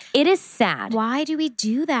 like, it is sad. Why do we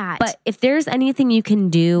do that? But if there's anything you can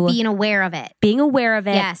do... Being aware of it.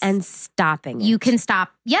 Yes. And stopping it. You can stop.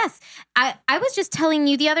 Yes. I was just telling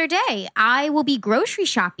you the other day, I will be grocery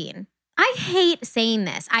shopping. I hate saying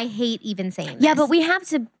this. I hate even saying this. Yeah, but we have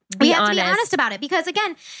to be honest about it because,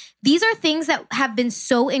 again, these are things that have been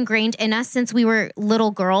so ingrained in us since we were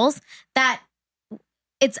little girls that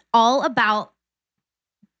it's all about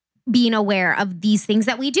being aware of these things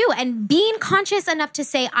that we do and being conscious enough to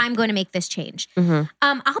say, I'm going to make this change. Mm-hmm.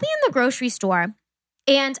 I'll be in the grocery store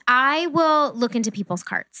and I will look into people's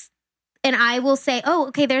carts and I will say, oh,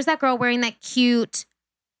 okay, there's that girl wearing that cute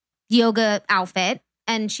yoga outfit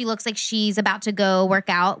and she looks like she's about to go work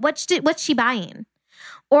out. What's she buying?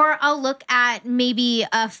 Or I'll look at maybe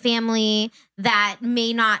a family that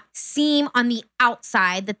may not seem on the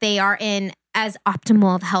outside that they are in as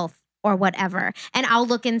optimal of health or whatever. And I'll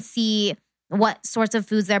look and see what sorts of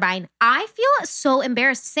foods they're buying. I feel so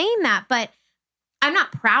embarrassed saying that, but I'm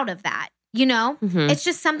not proud of that. You know, It's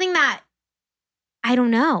just something that, I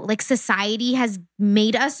don't know, like society has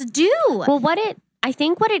made us do. Well, I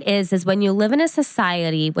think what it is when you live in a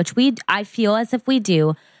society, which I feel as if we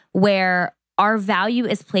do, where our value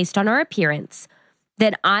is placed on our appearance,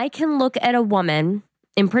 then I can look at a woman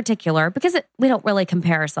in particular, because we don't really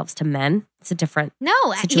compare ourselves to men. It's a different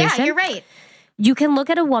situation. Yeah, you're right. You can look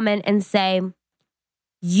at a woman and say,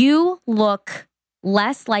 you look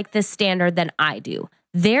less like this standard than I do.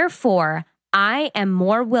 Therefore, I am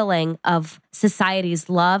more willing of society's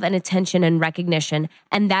love and attention and recognition.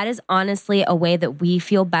 And that is honestly a way that we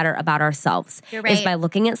feel better about ourselves. You're right. Is by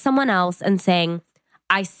looking at someone else and saying,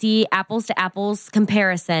 I see apples to apples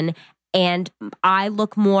comparison and I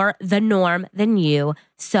look more the norm than you.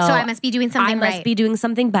 So I must be doing something right. I must be doing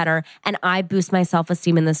something better. And I boost my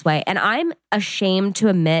self-esteem in this way. And I'm ashamed to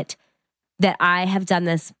admit that I have done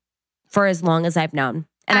this for as long as I've known.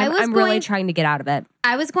 And I'm really trying to get out of it.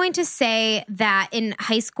 I was going to say that in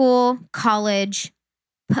high school, college,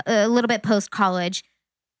 a little bit post-college,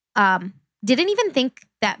 didn't even think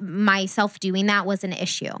that myself doing that was an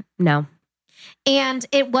issue. No. And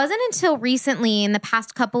it wasn't until recently, in the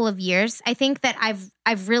past couple of years, I think that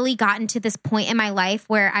I've really gotten to this point in my life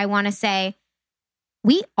where I want to say,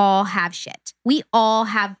 we all have shit. We all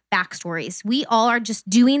have backstories. We all are just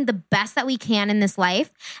doing the best that we can in this life.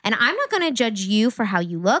 And I'm not going to judge you for how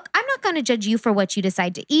you look. I'm not going to judge you for what you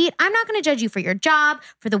decide to eat. I'm not going to judge you for your job,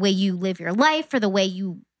 for the way you live your life, for the way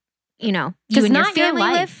you and your family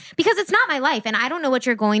live. Because it's not my life. And I don't know what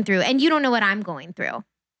you're going through. And you don't know what I'm going through.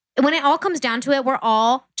 When it all comes down to it, we're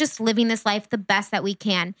all just living this life the best that we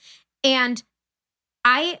can. And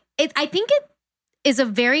I think it is a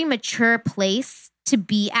very mature place to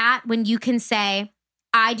be at when you can say,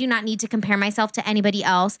 I do not need to compare myself to anybody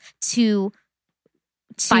else to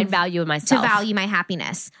find value in myself, to value my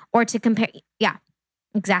happiness, or to compare. Yeah,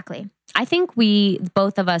 exactly. I think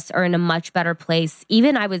both of us are in a much better place,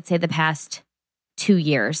 even I would say the past 2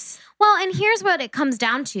 years. Well, and here's what it comes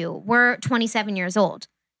down to. We're 27 years old.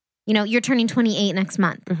 You're turning 28 next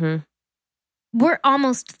month. Mm-hmm. We're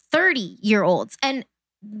almost 30-year-olds. And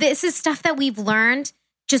this is stuff that we've learned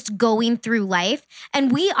just going through life.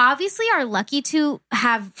 And we obviously are lucky to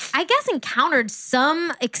have, I guess, encountered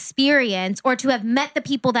some experience or to have met the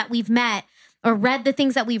people that we've met or read the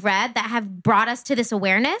things that we've read that have brought us to this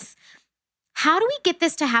awareness. How do we get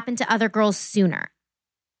this to happen to other girls sooner?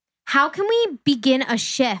 How can we begin a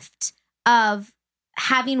shift of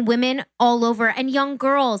having women all over and young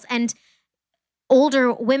girls and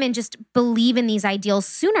older women just believe in these ideals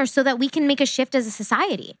sooner so that we can make a shift as a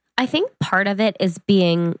society? I think part of it is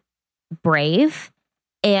being brave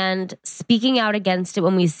and speaking out against it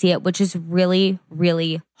when we see it, which is really,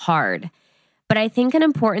 really hard. But I think an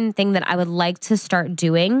important thing that I would like to start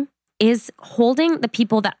doing is holding the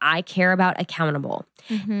people that I care about accountable.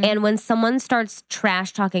 Mm-hmm. And when someone starts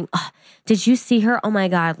trash talking, oh, did you see her? Oh my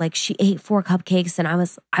God, like she ate 4 cupcakes and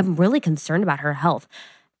I'm really concerned about her health.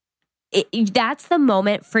 That's the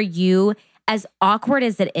moment for you, as awkward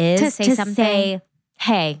as it is, to say,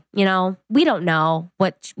 hey, we don't know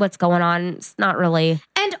what's going on. It's not really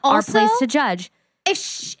and also, our place to judge.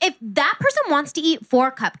 If that person wants to eat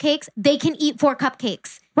 4 cupcakes, they can eat 4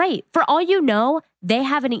 cupcakes. Right. For all you know, they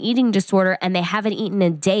have an eating disorder and they haven't eaten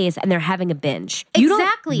in days and they're having a binge.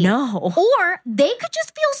 Exactly. You don't know. Or they could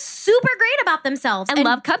just feel super great about themselves. And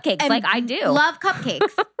love cupcakes like I do. Love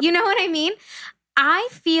cupcakes. You know what I mean? I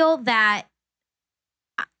feel that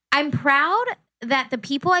I'm proud that the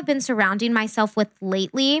people I've been surrounding myself with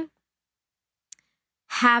lately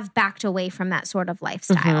have backed away from that sort of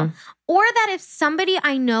lifestyle. Mm-hmm. Or that if somebody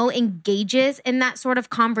I know engages in that sort of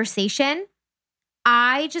conversation,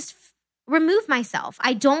 I just remove myself.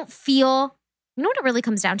 I don't feel, you know what it really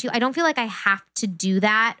comes down to? I don't feel like I have to do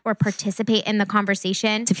that or participate in the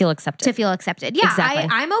conversation. To feel accepted. Yeah, exactly.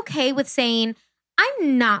 I'm okay with saying,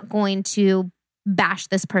 I'm not going to bash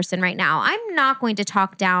this person right now. I'm not going to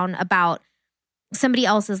talk down about somebody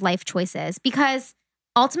else's life choices because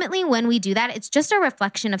ultimately, when we do that, it's just a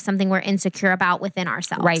reflection of something we're insecure about within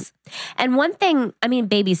ourselves. Right. And one thing, I mean,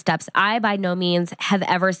 baby steps, I by no means have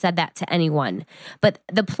ever said that to anyone. But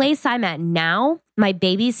the place I'm at now, my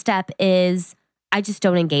baby step is I just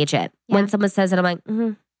don't engage it. Yeah. When someone says it, I'm like,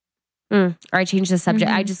 or I change the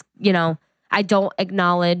subject. I just, I don't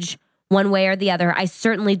acknowledge one way or the other. I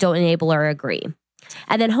certainly don't enable or agree.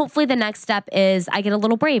 And then hopefully the next step is I get a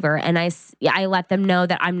little braver and I let them know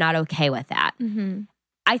that I'm not okay with that. Mm-hmm.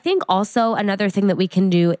 I think also another thing that we can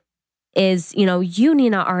do is, you,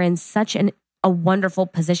 Nina, are in such a wonderful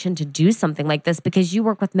position to do something like this because you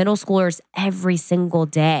work with middle schoolers every single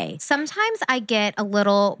day. Sometimes I get a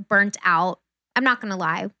little burnt out, I'm not going to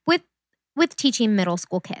lie, with teaching middle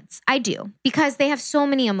school kids. I do, because they have so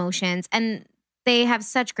many emotions and they have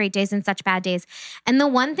such great days and such bad days. And the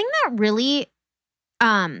one thing that really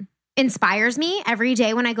inspires me every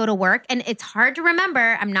day when I go to work, and it's hard to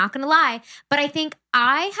remember, I'm not going to lie, but I think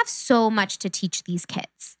I have so much to teach these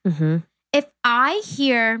kids. Mm-hmm. If I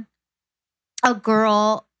hear a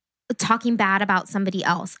girl talking bad about somebody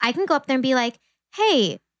else, I can go up there and be like,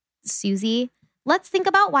 hey, Susie, let's think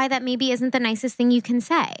about why that maybe isn't the nicest thing you can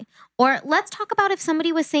say. Or let's talk about if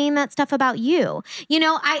somebody was saying that stuff about you.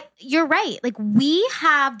 You're right. Like, we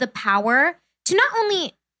have the power to not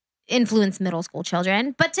only influence middle school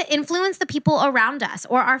children, but to influence the people around us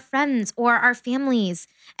or our friends or our families,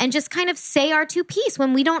 and just kind of say our two piece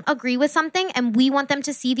when we don't agree with something and we want them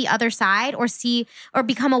to see the other side or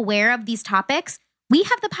become aware of these topics. We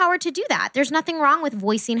have the power to do that. There's nothing wrong with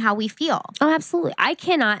voicing how we feel. Oh, absolutely. I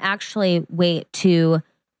cannot actually wait to,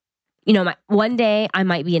 one day I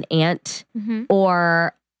might be an aunt,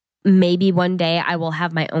 or maybe one day I will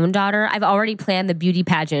have my own daughter. I've already planned the beauty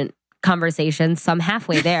pageant conversation, so I'm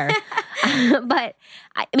halfway there. But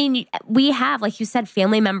I mean, we have, like you said,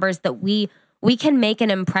 family members that we can make an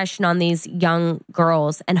impression on these young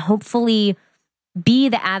girls and hopefully be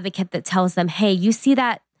the advocate that tells them, hey, you see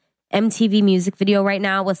that MTV music video right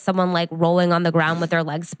now with someone like rolling on the ground with their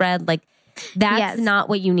legs spread? Like, that's not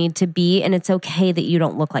what you need to be. And it's okay that you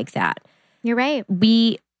don't look like that. You're right.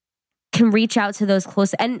 We can reach out to those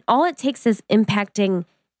close, and all it takes is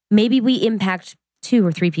maybe we impact 2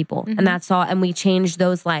 or 3 people, and that's all. And we change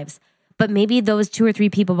those lives. But maybe those 2 or 3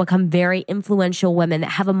 people become very influential women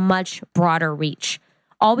that have a much broader reach.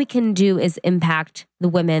 All we can do is impact the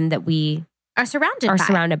women that we are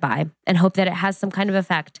surrounded by, and hope that it has some kind of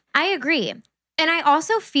effect. I agree. And I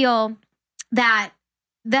also feel that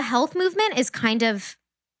the health movement is kind of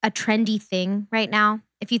a trendy thing right now.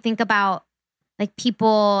 If you think about like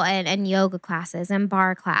people and yoga classes and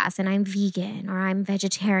bar class, and I'm vegan or I'm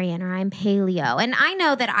vegetarian or I'm paleo. And I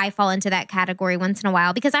know that I fall into that category once in a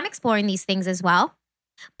while because I'm exploring these things as well.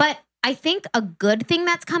 But I think a good thing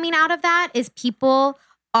that's coming out of that is people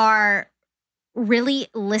are really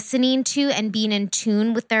listening to and being in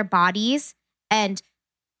tune with their bodies and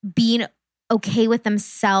being okay with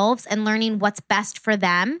themselves and learning what's best for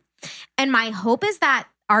them. And my hope is that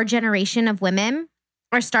our generation of women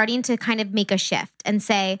are starting to kind of make a shift and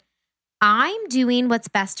say, I'm doing what's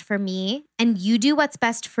best for me and you do what's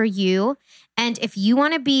best for you. And if you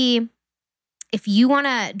want to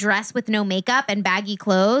dress with no makeup and baggy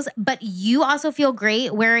clothes, but you also feel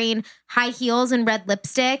great wearing high heels and red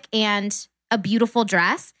lipstick and a beautiful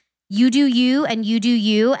dress, you do you and you do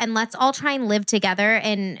you. And let's all try and live together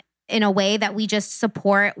in a way that we just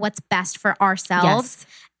support what's best for ourselves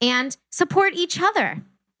and support each other.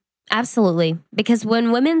 Absolutely. Because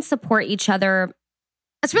when women support each other,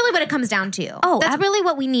 that's really what it comes down to. That's really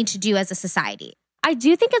what we need to do as a society. I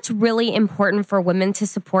do think it's really important for women to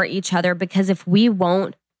support each other, because if we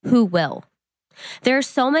won't, who will? There are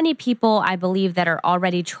so many people, I believe, that are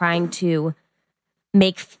already trying to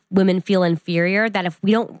make women feel inferior, that if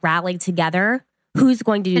we don't rally together, who's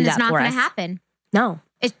going to do that for us? It's not going to happen. No.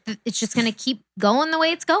 It's just going to keep going the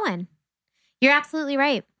way it's going. You're absolutely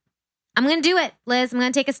right. I'm going to do it, Liz. I'm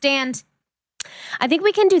going to take a stand. I think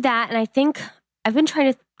we can do that. And I think I've been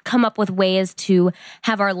trying to come up with ways to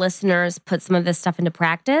have our listeners put some of this stuff into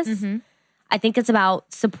practice. Mm-hmm. I think it's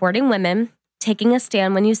about supporting women, taking a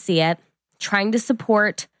stand when you see it, trying to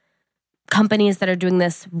support companies that are doing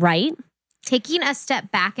this right. Taking a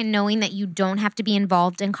step back and knowing that you don't have to be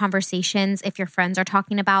involved in conversations if your friends are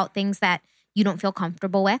talking about things that you don't feel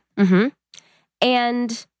comfortable with. Mm-hmm.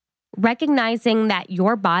 And recognizing that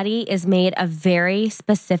your body is made a very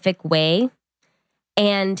specific way.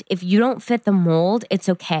 And if you don't fit the mold, it's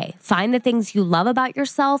okay. Find the things you love about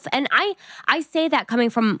yourself. And I say that coming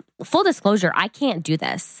from full disclosure, I can't do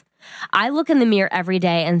this. I look in the mirror every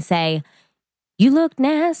day and say, you look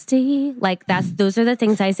nasty. Like those are the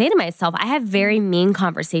things I say to myself. I have very mean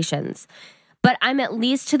conversations. But I'm at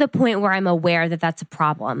least to the point where I'm aware that that's a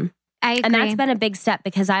problem. I agree. And that's been a big step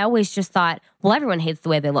because I always just thought, well, everyone hates the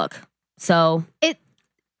way they look. So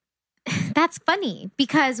that's funny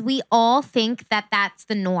because we all think that that's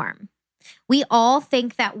the norm. We all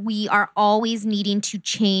think that we are always needing to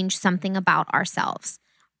change something about ourselves.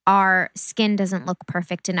 Our skin doesn't look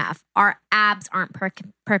perfect enough. Our abs aren't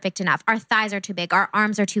perfect enough. Our thighs are too big. Our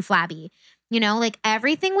arms are too flabby. You know, like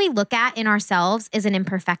everything we look at in ourselves is an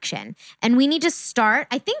imperfection. And we need to start,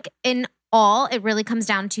 I think in all, it really comes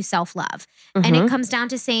down to self-love. And it comes down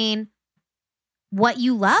to saying what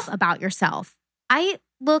you love about yourself. I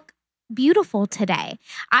look beautiful today.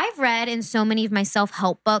 I've read in so many of my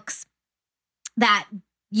self-help books that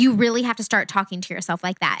you really have to start talking to yourself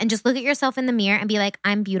like that and just look at yourself in the mirror and be like,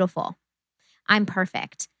 I'm beautiful. I'm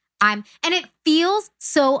perfect. And it feels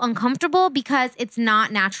so uncomfortable because it's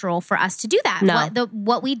not natural for us to do that. No.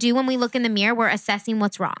 What we do when we look in the mirror, we're assessing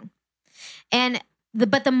what's wrong.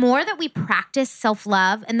 But the more that we practice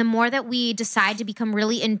self-love and the more that we decide to become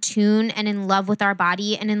really in tune and in love with our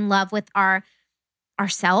body and in love with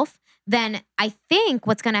ourself, then I think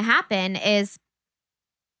what's going to happen is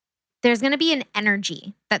there's going to be an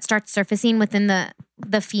energy that starts surfacing within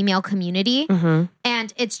the female community,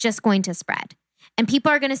 and it's just going to spread. And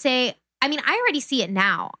people are going to say, I mean, I already see it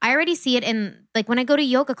now. I already see it in like when I go to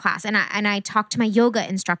yoga class and I talk to my yoga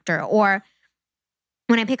instructor, or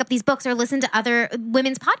when I pick up these books or listen to other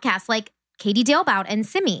women's podcasts like Katie Dalebout and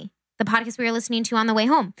Simi, the podcast we were listening to on the way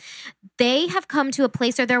home. They have come to a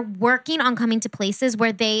place, or they're working on coming to places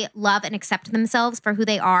where they love and accept themselves for who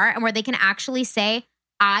they are and where they can actually say,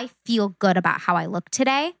 I feel good about how I look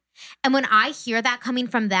today. And when I hear that coming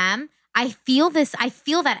from them, I feel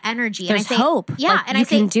that energy. There's and I say, hope. Yeah. Like, and I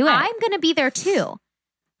say, do it. I'm going to be there too.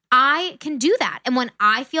 I can do that. And when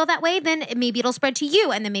I feel that way, then maybe it'll spread to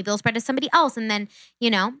you, and then maybe it'll spread to somebody else. And then,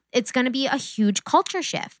 you know, it's going to be a huge culture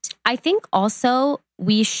shift. I think also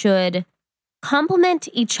we should compliment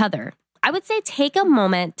each other. I would say take a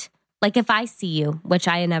moment, like if I see you, which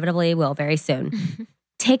I inevitably will very soon,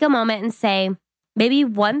 take a moment and say, maybe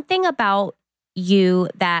one thing about you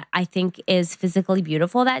that I think is physically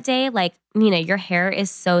beautiful that day. Like, Nina, your hair is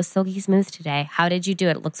so silky smooth today. How did you do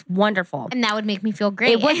it? It looks wonderful. And that would make me feel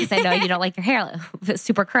great. It would, because I know you don't like your hair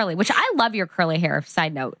super curly, which I love your curly hair,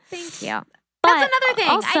 side note. Thank you. But that's another thing.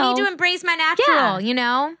 Also, I need to embrace my natural, you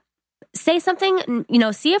know? Say something, you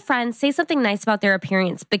know, see a friend, say something nice about their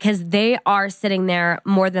appearance, because they are sitting there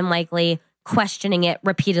more than likely questioning it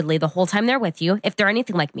repeatedly the whole time they're with you, if they're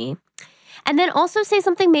anything like me. And then also say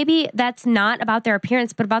something maybe that's not about their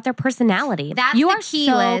appearance, but about their personality. That's you the are key,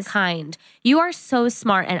 so Liz. kind. You are so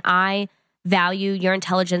smart, and I value your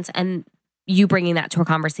intelligence and you bringing that to a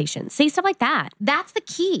conversation. Say stuff like that. That's the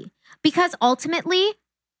key, because ultimately,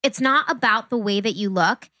 it's not about the way that you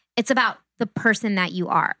look. It's about the person that you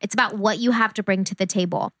are. It's about what you have to bring to the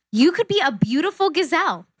table. You could be a beautiful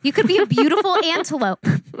gazelle. You could be a beautiful antelope.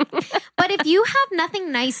 But if you have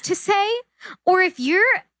nothing nice to say, or if you're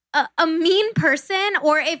a mean person,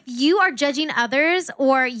 or if you are judging others,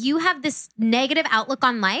 or you have this negative outlook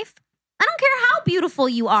on life, I don't care how beautiful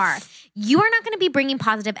you are. You are not going to be bringing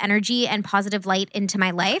positive energy and positive light into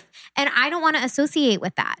my life. And I don't want to associate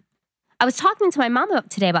with that. I was talking to my mom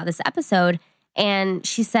today about this episode, and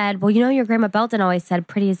she said, well, you know, your grandma Belton always said,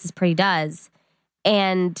 pretty as pretty does.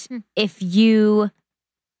 And if you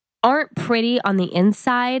aren't pretty on the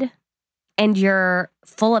inside and you're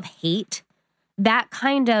full of hate, that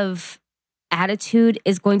kind of attitude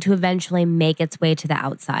is going to eventually make its way to the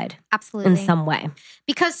outside. Absolutely. In some way.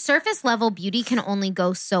 Because surface level beauty can only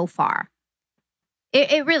go so far.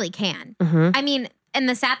 It really can. Mm-hmm. I mean, and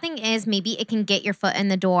the sad thing is maybe it can get your foot in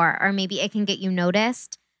the door, or maybe it can get you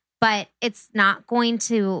noticed, but it's not going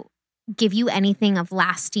to give you anything of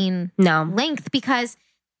lasting length, because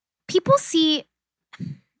people see,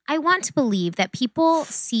 I want to believe that people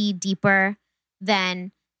see deeper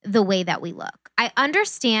than the way that we look. I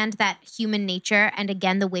understand that human nature, and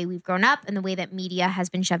again, the way we've grown up and the way that media has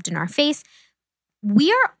been shoved in our face,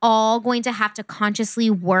 we are all going to have to consciously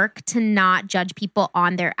work to not judge people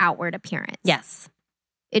on their outward appearance. Yes.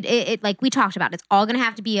 It like we talked about, it's all going to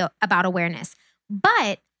have to be about awareness.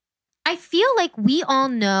 But I feel like we all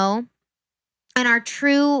know, and our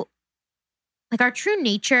true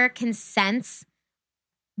nature can sense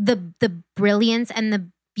the brilliance and the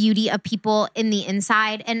beauty of people in the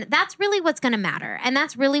inside. And that's really what's going to matter. And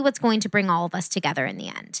that's really what's going to bring all of us together in the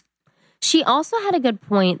end. She also had a good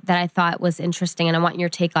point that I thought was interesting, and I want your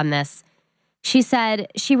take on this. She said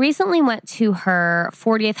she recently went to her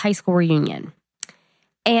 40th high school reunion.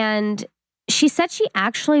 And she said she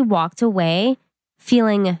actually walked away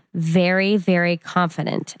feeling very, very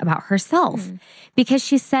confident about herself because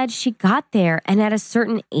she said she got there and at a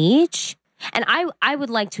certain age, and I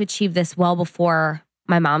would like to achieve this well before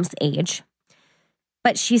my mom's age,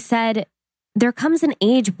 but she said there comes an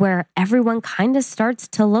age where everyone kind of starts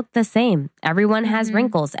to look the same. Everyone has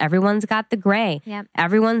wrinkles. Everyone's got the gray. Yep.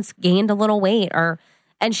 Everyone's gained a little weight.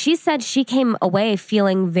 And she said she came away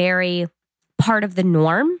feeling very part of the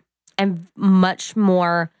norm and much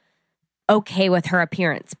more okay with her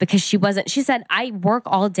appearance because she said, I work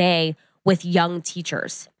all day with young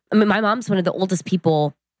teachers. I mean, my mom's one of the oldest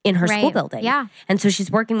people in her school building. Yeah. And so she's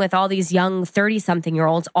working with all these young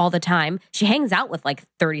 30-something-year-olds all the time. She hangs out with like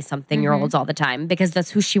 30-something-year-olds all the time because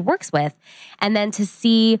that's who she works with. And then to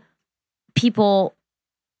see people,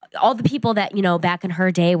 all the people that, back in her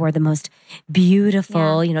day were the most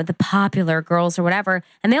beautiful, the popular girls or whatever.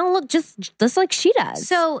 And they all look just like she does.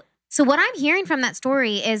 So what I'm hearing from that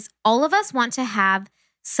story is all of us want to have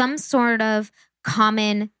some sort of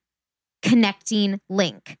common connecting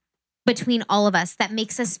link between all of us that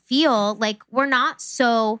makes us feel like we're not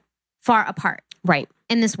so far apart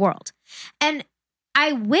in this world. And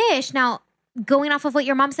I wish, now going off of what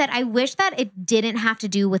your mom said, I wish that it didn't have to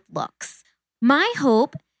do with looks. My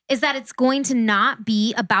hope is that it's going to not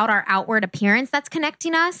be about our outward appearance that's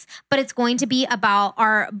connecting us, but it's going to be about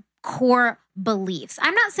our core beliefs.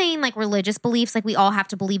 I'm not saying like religious beliefs, like we all have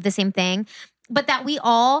to believe the same thing, but that we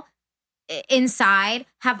all inside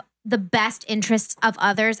have the best interests of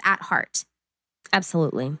others at heart.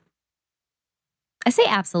 Absolutely. I say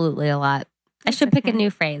absolutely a lot. I should pick a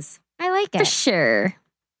new phrase. I like it. For sure.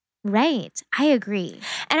 Right. I agree.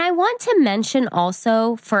 And I want to mention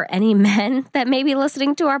also for any men that may be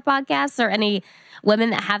listening to our podcasts or any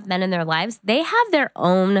women that have men in their lives, they have their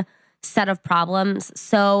own set of problems.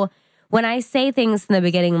 So when I say things in the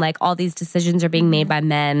beginning, like all these decisions are being made by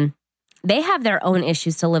men, they have their own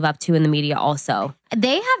issues to live up to in the media also.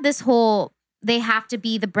 They have this whole, they have to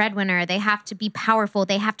be the breadwinner. They have to be powerful.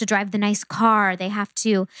 They have to drive the nice car. They have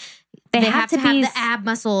to have the ab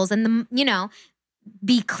muscles and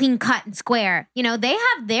be clean cut and square. They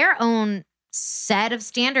have their own set of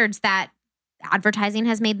standards that advertising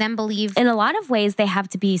has made them believe. In a lot of ways, they have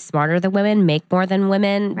to be smarter than women, make more than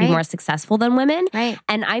women, be more successful than women. Right.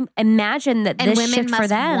 And I imagine that this shift for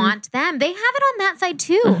them. Want them. They have it on that side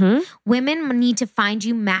too. Women need to find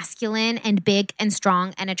you masculine and big and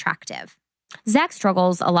strong and attractive. Zach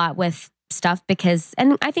struggles a lot with stuff because,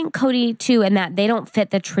 and I think Cody too, in that they don't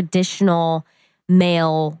fit the traditional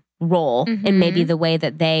male role in maybe the way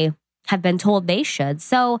that they have been told they should.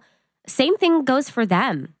 So same thing goes for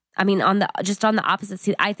them. I mean, on the opposite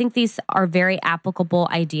side, I think these are very applicable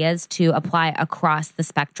ideas to apply across the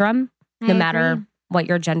spectrum, no matter what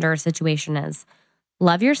your gender situation is.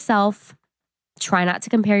 Love yourself, try not to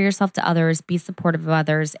compare yourself to others, be supportive of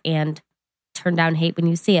others, and turn down hate when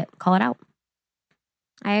you see it. Call it out.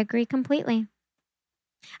 I agree completely.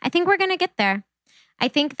 I think we're going to get there. I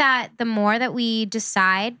think that the more that we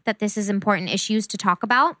decide that this is important issues to talk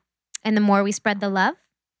about, and the more we spread the love,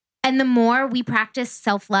 and the more we practice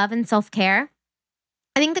self-love and self-care,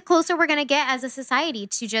 I think the closer we're going to get as a society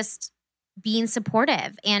to just being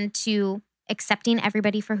supportive and to accepting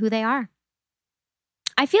everybody for who they are.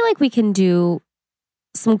 I feel like we can do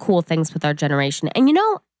some cool things with our generation.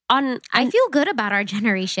 And I feel good about our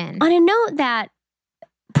generation. On a note that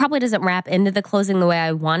probably doesn't wrap into the closing the way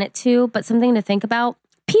I want it to, but something to think about.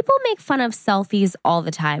 People make fun of selfies all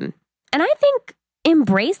the time. And I think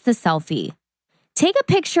embrace the selfie. Take a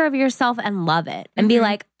picture of yourself and love it and be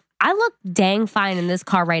like, I look dang fine in this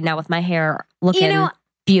car right now with my hair looking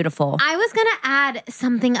beautiful. I was going to add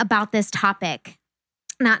something about this topic,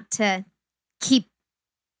 not to keep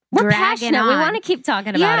We're dragging passionate. on. We want to keep talking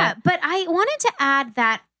about it. Yeah, but I wanted to add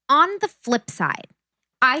that on the flip side,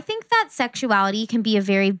 I think that sexuality can be a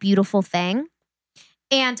very beautiful thing.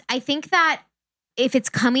 And I think that if it's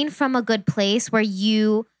coming from a good place where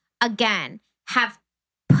you, again, have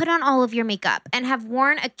put on all of your makeup and have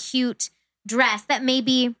worn a cute dress that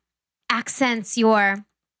maybe accents your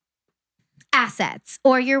assets,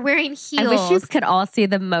 or you're wearing heels. I wish you could all see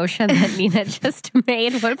the motion that Nina just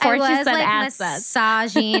made before she said assets.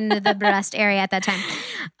 Massaging the breast area at that time.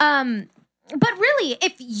 But really,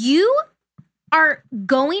 if you are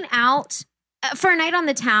going out for a night on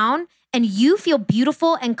the town and you feel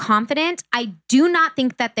beautiful and confident, I do not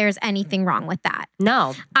think that there's anything wrong with that.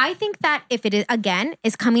 No. I think that if it is, again,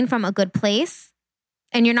 is coming from a good place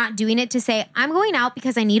and you're not doing it to say, I'm going out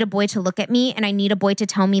because I need a boy to look at me and I need a boy to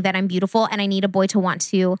tell me that I'm beautiful and I need a boy to want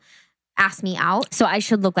to ask me out. So I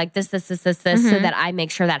should look like this, so that I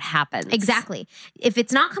make sure that happens. Exactly. If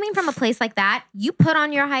it's not coming from a place like that, you put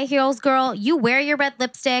on your high heels, girl. You wear your red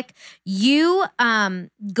lipstick. You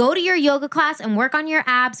go to your yoga class and work on your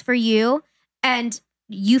abs for you. And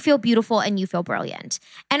you feel beautiful and you feel brilliant.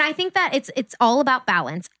 And I think that it's all about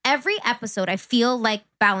balance. Every episode, I feel like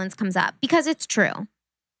balance comes up because it's true.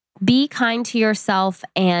 Be kind to yourself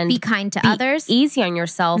and be kind to others. Easy on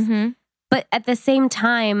yourself. Mm-hmm. But at the same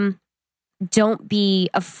time, don't be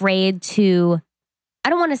afraid to, I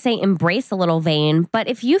don't want to say embrace a little vain, but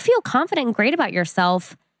if you feel confident and great about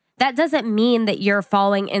yourself, that doesn't mean that you're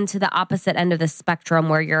falling into the opposite end of the spectrum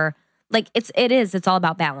where you're like, it's all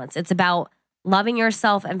about balance. It's about loving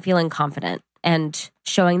yourself and feeling confident and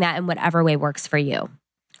showing that in whatever way works for you.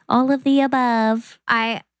 All of the above.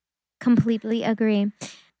 I completely agree.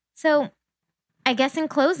 So I guess in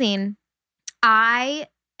closing, I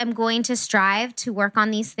am going to strive to work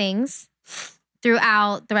on these things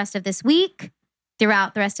throughout the rest of this week,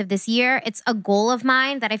 throughout the rest of this year. It's a goal of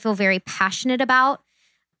mine that I feel very passionate about.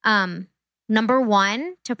 Number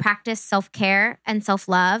one, to practice self-care and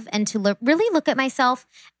self-love and to really look at myself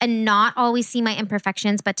and not always see my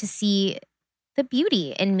imperfections, but to see the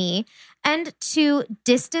beauty in me and to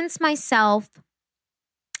distance myself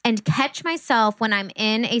and catch myself when I'm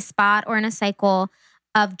in a spot or in a cycle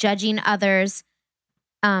of judging others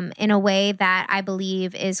in a way that I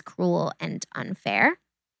believe is cruel and unfair.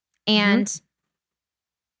 And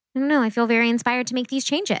I don't know. I feel very inspired to make these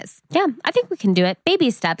changes. Yeah, I think we can do it.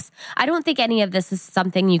 Baby steps. I don't think any of this is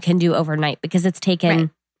something you can do overnight because it's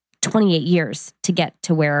taken 28 years to get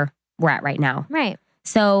to where we're at right now. Right.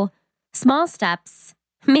 So small steps.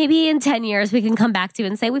 Maybe in 10 years we can come back to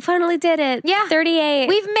and say, we finally did it. Yeah. 38.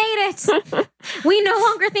 We've made it. We no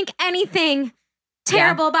longer think anything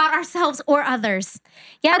terrible about ourselves or others.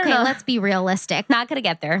 Yeah. Okay, let's be realistic. Not going to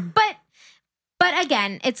get there. But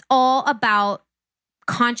again, it's all about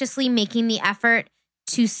consciously making the effort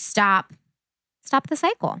to stop the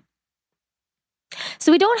cycle.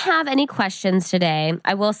 So we don't have any questions today.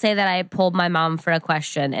 I will say that I pulled my mom for a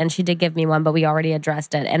question and she did give me one, but we already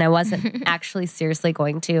addressed it. And I wasn't actually seriously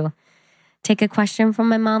going to take a question from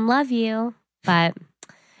my mom. Love you. But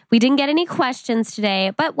we didn't get any questions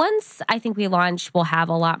today. But once I think we launch, we'll have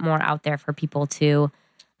a lot more out there for people to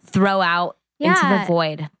throw out into the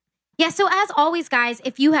void. Yeah, so as always, guys,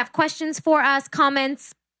 if you have questions for us,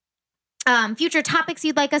 comments, future topics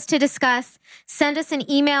you'd like us to discuss, send us an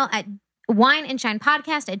email at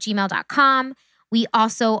wineandshinepodcast@gmail.com. We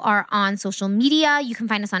also are on social media. You can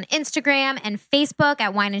find us on Instagram and Facebook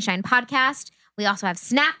at Wine and Shine Podcast. We also have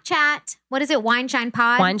Snapchat. What is it? Wine Shine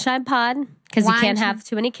Pod? Wine Shine Pod. Because you can't have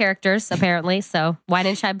too many characters, apparently. So Wine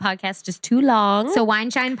and Shine Podcast is too long. So Wine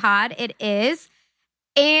Shine Pod it is.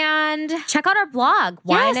 And check out our blog,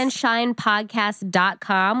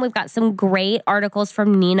 wineandshinepodcast.com. We've got some great articles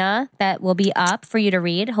from Nina that will be up for you to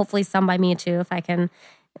read. Hopefully some by me too, if I can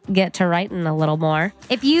get to writing a little more.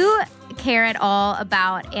 If you care at all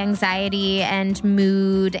about anxiety and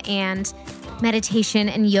mood and meditation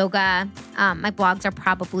and yoga, my blogs are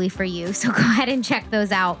probably for you. So go ahead and check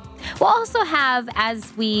those out. We'll also have,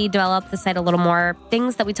 as we develop the site a little more,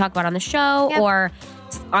 things that we talk about on the show or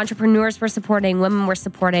entrepreneurs we're supporting, women we're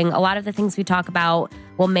supporting. A lot of the things we talk about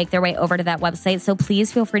will make their way over to that website. So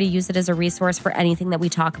please feel free to use it as a resource for anything that we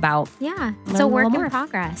talk about. Yeah. It's a work in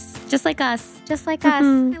progress. Just like us. Just like us.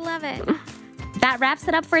 I love it. That wraps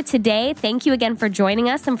it up for today. Thank you again for joining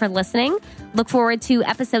us and for listening. Look forward to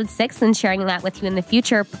episode 6 and sharing that with you in the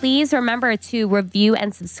future. Please remember to review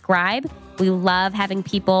and subscribe. We love having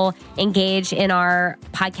people engage in our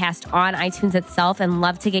podcast on iTunes itself and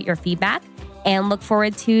love to get your feedback. And look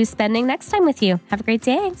forward to spending next time with you. Have a great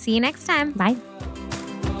day. See you next time. Bye.